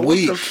 Like, bro, what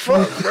the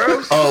fuck,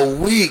 bro? A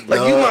week,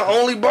 like you my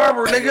only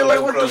barber, nigga.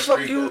 Like, what the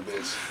fuck you?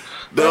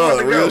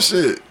 Dog, real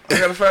shit. I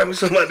gotta find me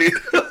somebody.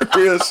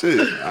 Real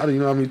shit. I don't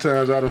know how many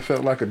times I done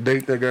felt like a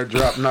date that got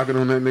dropped knocking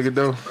on that nigga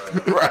door.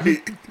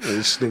 Right.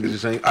 This nigga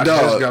just ain't. I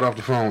just got off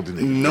the phone with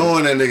the nigga.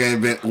 Knowing that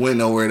nigga ain't went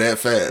nowhere that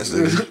fast.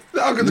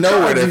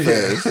 Nowhere that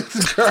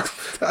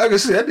fast. I can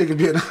see that nigga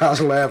be in the house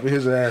laughing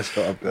his ass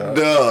off,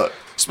 dog.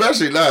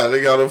 Especially now,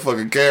 they got on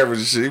fucking cameras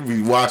and shit. He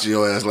be watching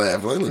your ass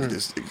laughing. Like, look at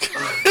this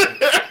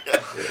nigga.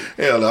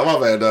 Hell no, my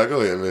bad, dog.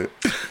 Go ahead, man.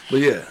 But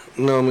yeah,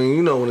 you know what I mean?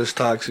 You know when it's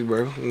toxic,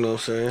 bro. You know what I'm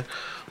saying?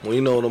 When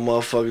you know the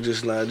motherfucker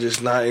just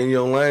not in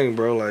your lane,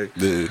 bro. Like,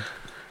 yeah.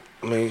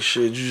 I mean,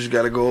 shit, you just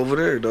gotta go over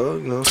there,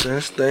 dog. You know what I'm saying?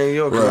 Stay in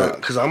your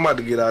right. Cause I'm about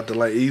to get out the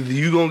lane. Either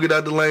you gonna get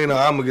out the lane or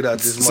I'm gonna get out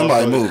this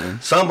Somebody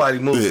motherfucker. Somebody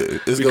moving. Yeah,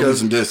 it's gonna be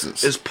some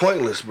distance. It's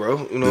pointless,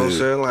 bro. You know what I'm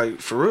saying?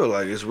 Like, for real,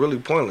 like, it's really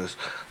pointless.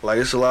 Like,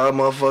 it's a lot of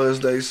motherfuckers,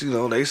 they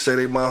say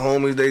they my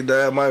homies, they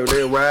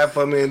ride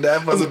for me and die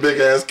for me. That's a big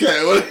ass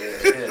cat.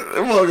 That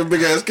motherfucking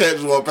big ass cat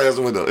just walk past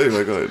the window.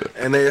 Anyway, go ahead.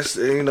 And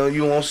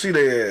you won't see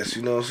their ass,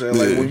 you know what I'm saying?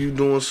 Like, when you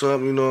doing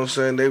something, you know what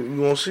I'm saying,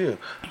 you won't see them.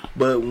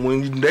 But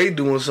when they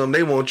doing something,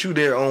 they want you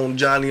there on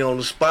Johnny on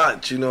the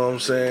spot, you know what I'm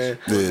saying?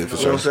 Yeah, for sure.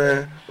 You know what I'm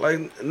saying?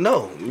 Like,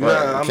 no.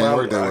 Right. Can't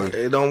work that way.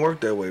 It don't work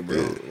that way, bro.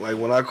 Yeah. Like,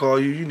 when I call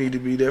you, you need to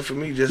be there for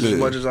me just as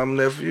much as I'm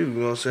there for you, you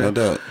know what I'm saying?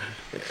 No doubt.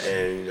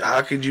 And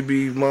how could you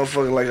be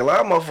motherfucking, like, a lot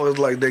of motherfuckers,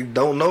 like, they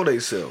don't know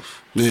themselves.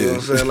 Yeah. You know what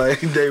I'm saying? Like,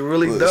 they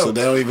really don't. So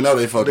they don't even know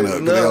they fucking up.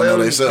 They don't know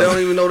they self. They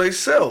don't even know they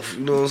self.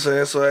 You know what I'm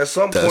saying? So at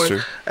some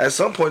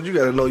point, you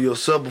got to know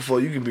yourself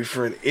before you can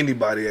befriend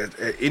anybody at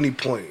any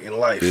point in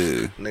life,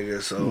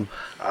 nigga. So,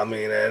 I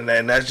mean,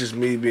 and that's just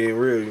me being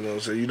real. You know what I'm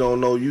saying? You don't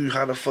know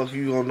how the fuck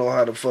you gonna know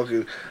how this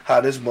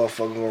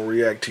motherfucker gonna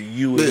react to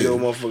you in your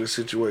motherfucking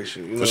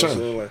situation. You know what I'm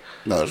saying? Like,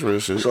 no, that's real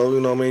shit. So, you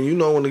know what I mean? You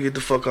know when to get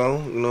the fuck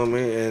on. You know what I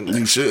mean? And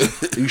you should.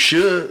 You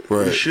should.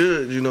 Right. You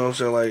should. You know what I'm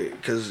saying? Like,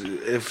 because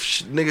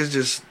if niggas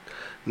just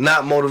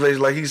not motivated,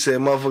 like he said,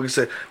 motherfucker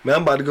said, man,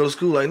 I'm about to go to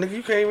school. Like, nigga,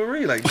 you can't even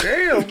read. Like,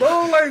 damn,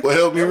 bro. Like, well,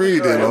 help me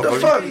read then. What the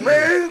fuck,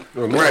 man?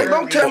 Right.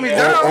 Don't tell me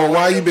down. Or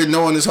why you been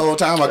knowing this whole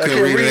time I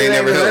couldn't read and they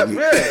never helped me.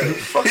 Yeah,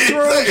 fuck you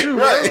wrong with you,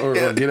 right? Or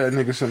get that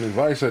nigga some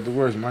advice at the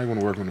worst. You might want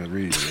to work on that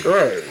reading.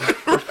 Right.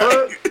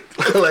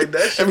 Like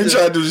that shit. Let me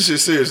try to do this shit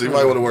seriously. You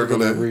might want to work on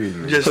that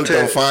reading. Just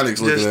tear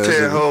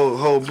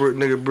whole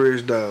nigga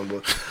bridge down.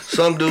 But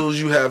some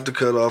dudes you have to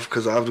cut off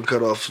because I have to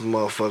cut off some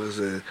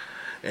motherfuckers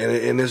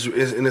and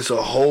it's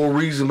a whole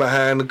reason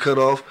behind the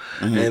cutoff,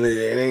 and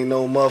it ain't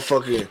no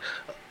motherfucking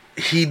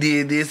he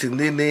did this and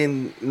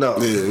then no,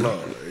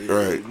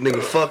 right,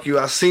 nigga, fuck you.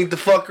 I seen the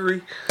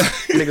fuckery,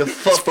 nigga,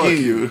 fuck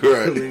you,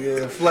 right,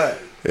 nigga, flat.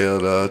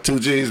 Hell, 2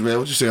 G's, man.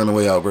 What you say on the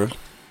way out, bro?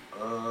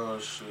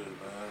 Shit, man,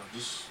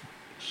 just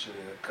shit,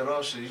 cut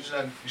off shit. You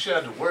should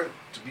have to work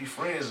to be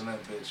friends in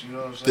that bitch. You know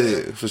what I'm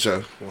saying? Yeah, for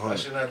sure. I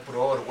shouldn't have to put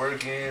all the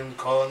work in,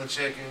 calling and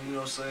checking. You know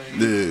what I'm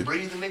saying? You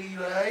breathe, nigga,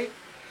 you alright?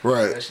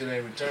 Right. That shit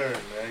ain't returned,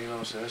 man. You know what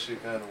I'm saying? That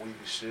shit kind of weak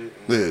as shit.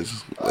 Yeah,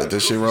 just let that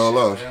shit roll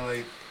off. Man.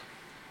 Like,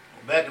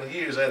 back in the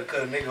years, I had to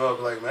cut a nigga off.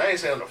 Like, man, I ain't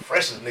saying I'm the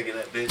freshest nigga in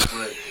that bitch,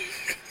 but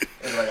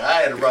it's like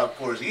I had to rock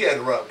ports. He had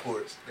to rock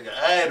ports. Nigga,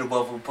 I had to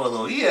buffalo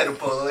polo. He had to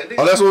polo. Like,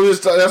 that's what we was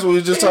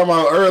just talking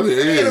about earlier.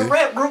 Yeah, a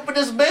rap group in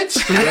this bitch.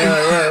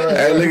 Right.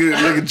 Hey,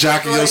 nigga,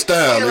 jockey your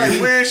style. Yeah, like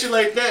weird shit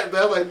like that,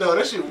 man. I'm like, no,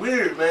 that shit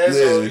weird, man. Yeah.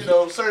 So you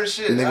know, certain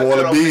shit. Nigga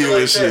want to be you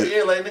and shit.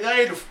 Yeah, like nigga,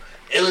 I ain't the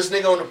illest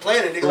nigga on the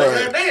planet. Nigga,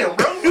 like, goddamn,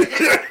 bro.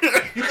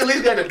 You can at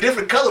least got the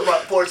different color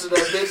rock ports in that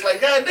bitch.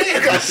 Like,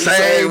 goddamn, got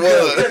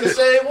the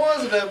same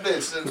ones in that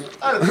bitch. And a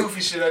lot of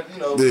goofy shit,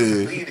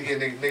 need to get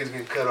niggas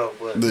getting cut off.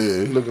 But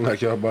looking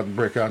like y'all about to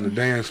break out in the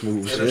dance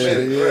moves.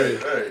 Right.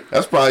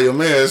 That's probably your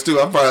man's too.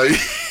 I'm probably.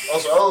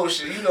 Also, old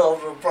shit, you know,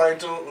 probably I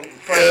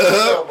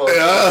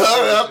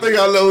think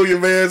I know who your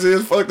man's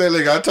is. Fuck that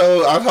nigga. I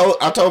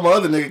told my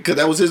other nigga because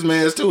that was his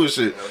man's too and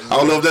shit. I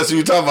don't know if that's who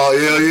you talking about.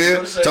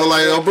 Yeah. Told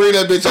like, don't bring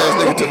that bitch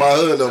ass nigga to my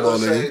hood no more,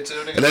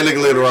 nigga. And that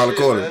nigga lived around the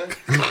corner.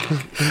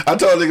 I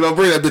told nigga don't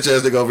bring that bitch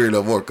ass nigga over here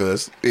no more,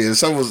 cuz. Yeah,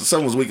 some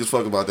was weak as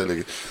fuck about that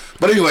nigga.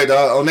 But anyway,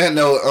 dog. On that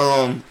note,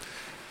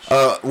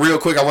 real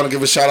quick, I want to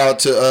give a shout out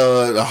to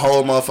the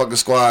whole motherfucking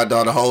squad,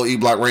 dog. The whole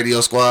E-Block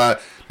Radio squad.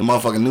 The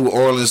motherfucking New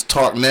Orleans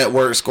Talk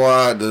Network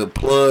squad, the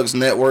Plugs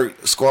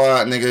Network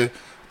squad, nigga.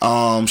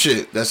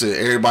 Shit, that's it.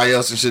 Everybody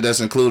else and shit that's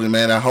included,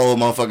 man. That whole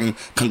motherfucking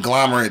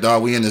conglomerate,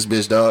 dog. We in this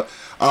bitch, dog.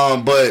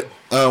 But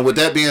with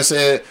that being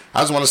said, I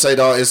just want to say,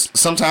 dog,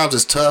 sometimes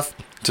it's tough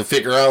to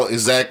figure out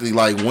exactly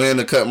like when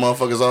to cut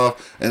motherfuckers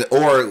off,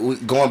 or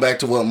going back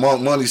to what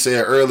Money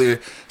said earlier.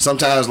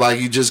 Sometimes like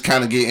you just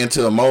kind of get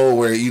into a mode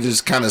where you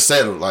just kind of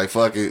settle, like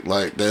fuck it,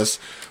 like that's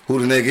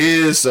who the nigga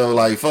is. So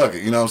like fuck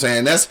it, you know what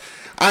I'm saying?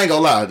 I ain't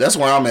gonna lie. That's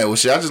where I'm at with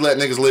shit. I just let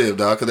niggas live,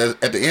 dog. Because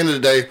at the end of the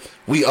day,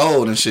 we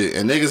old and shit.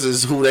 And niggas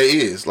is who they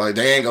is. Like,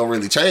 they ain't gonna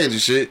really change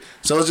and shit.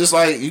 So it's just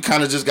like, you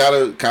kind of just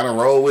gotta kind of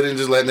roll with it and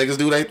just let niggas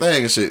do their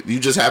thing and shit. You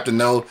just have to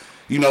know,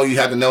 you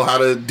have to know how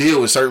to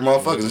deal with certain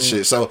motherfuckers and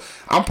shit. So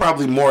I'm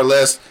probably more or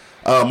less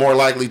more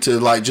likely to,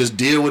 like, just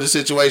deal with the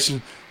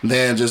situation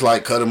than just,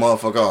 like, cut a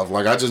motherfucker off.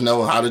 Like, I just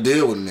know how to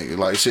deal with a nigga.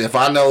 Like, shit, if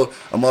I know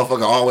a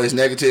motherfucker always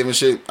negative and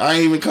shit, I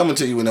ain't even coming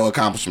to you with no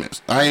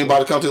accomplishments. I ain't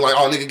about to come to you like,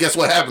 oh, nigga, guess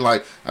what happened?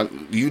 Like,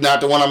 you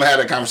not the one I'm gonna have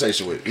that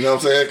conversation with. You know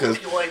what I'm saying? Cause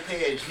you ain't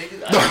page,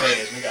 nigga. I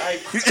page,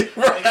 nigga.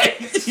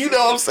 Right. You know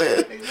what I'm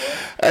saying?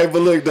 Hey, but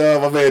look,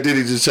 dog, my man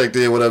Diddy just checked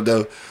in. What up,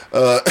 though?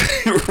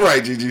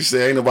 Right, Gigi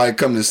said, ain't nobody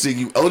coming to see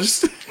you. Oh,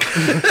 just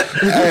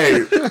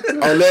hey,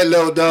 on that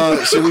note,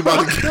 dog, shit, we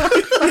about to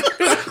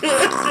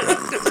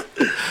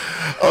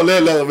on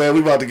that level, man, we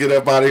about to get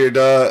up out of here,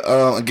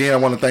 dog. Again, I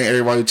want to thank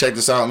everybody who checked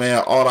us out,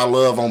 man. All our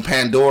love on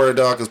Pandora,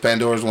 dog, because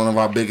Pandora is one of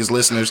our biggest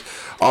listeners.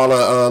 All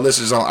the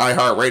listeners on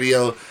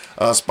iHeartRadio,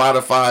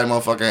 Spotify,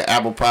 motherfucking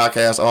Apple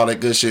Podcasts, all that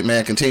good shit,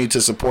 man. Continue to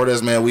support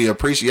us, man. We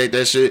appreciate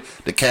that shit.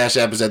 The Cash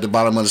App is at the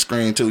bottom of the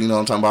screen, too. You know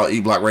what I'm talking about?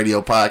 E-Block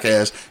Radio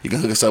Podcast. You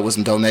can hook us up with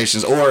some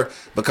donations or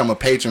become a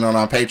patron on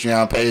our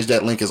Patreon page.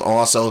 That link is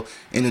also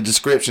in the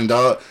description,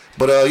 dog.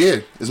 But, yeah,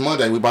 it's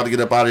Monday. We about to get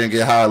up out of here and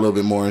get high a little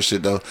bit more and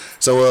shit, though.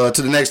 So,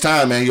 to the next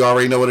time, man, you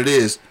already know what it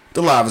is.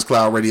 The Livest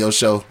Cloud Radio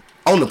Show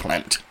on the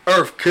planet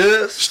Earth,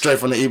 cuz. Straight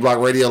from the E-Block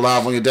Radio,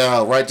 live on your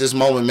dial. Right this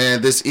moment,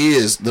 man, this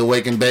is the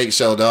Wake and Bake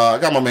Show, dog.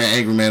 I got my man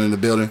Angry Man in the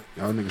building.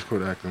 Y'all niggas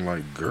quit acting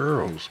like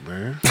girls,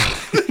 man.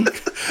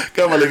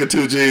 Got my nigga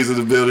 2G's in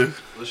the building.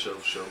 For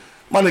sure.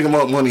 My nigga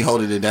Monk Money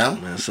holding it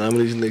down. Man, some of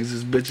these niggas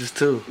is bitches,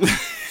 too.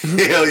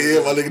 Hell yeah,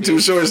 my nigga Too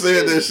Short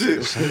said that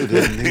shit. Some of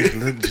them niggas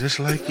look just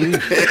like you.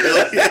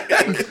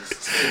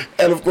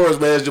 And of course,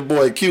 man, it's your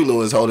boy Q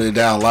Lewis holding it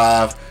down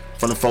live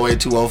from the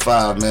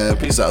 48205, man.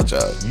 Peace out,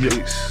 y'all.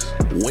 Yes.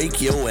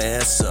 Wake your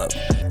ass up.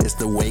 It's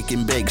the Wake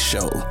and Bake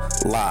Show,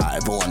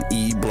 live on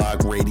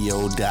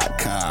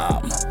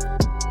eblockradio.com.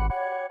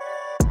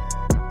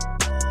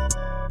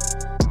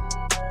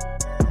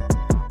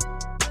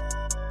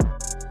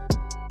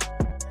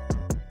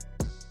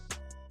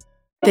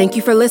 Thank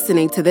you for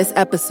listening to this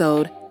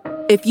episode.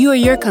 If you or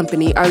your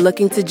company are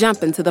looking to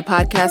jump into the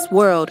podcast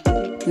world,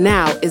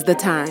 now is the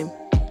time.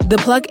 The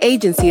Plug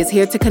Agency is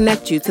here to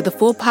connect you to the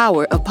full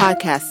power of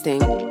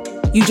podcasting.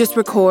 You just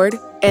record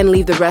and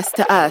leave the rest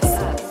to us.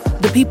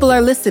 The people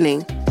are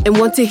listening and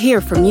want to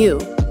hear from you.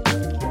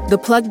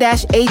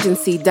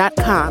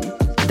 Theplug-agency.com.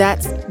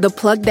 That's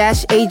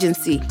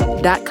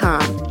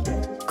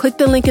theplug-agency.com. Click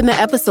the link in the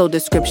episode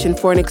description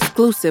for an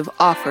exclusive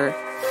offer.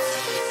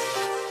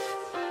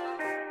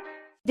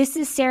 This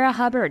is Sarah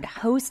Hubbard,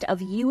 host of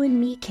You and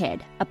Me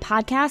Kid, a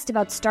podcast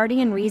about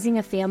starting and raising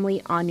a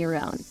family on your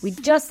own. We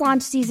just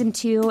launched season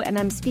 2, and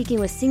I'm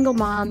speaking with single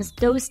moms,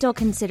 those still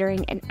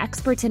considering, and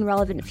experts in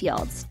relevant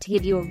fields to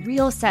give you a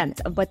real sense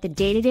of what the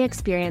day-to-day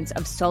experience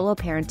of solo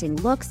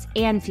parenting looks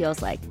and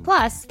feels like.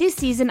 Plus, this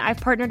season,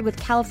 I've partnered with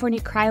California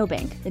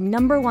Cryobank, the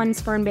 #1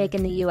 sperm bank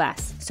in the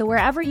U.S. So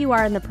wherever you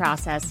are in the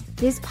process,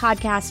 this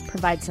podcast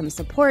provides some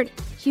support,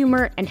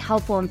 humor, and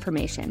helpful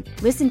information.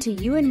 Listen to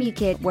You and Me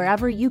Kid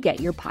wherever you get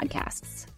your podcasts.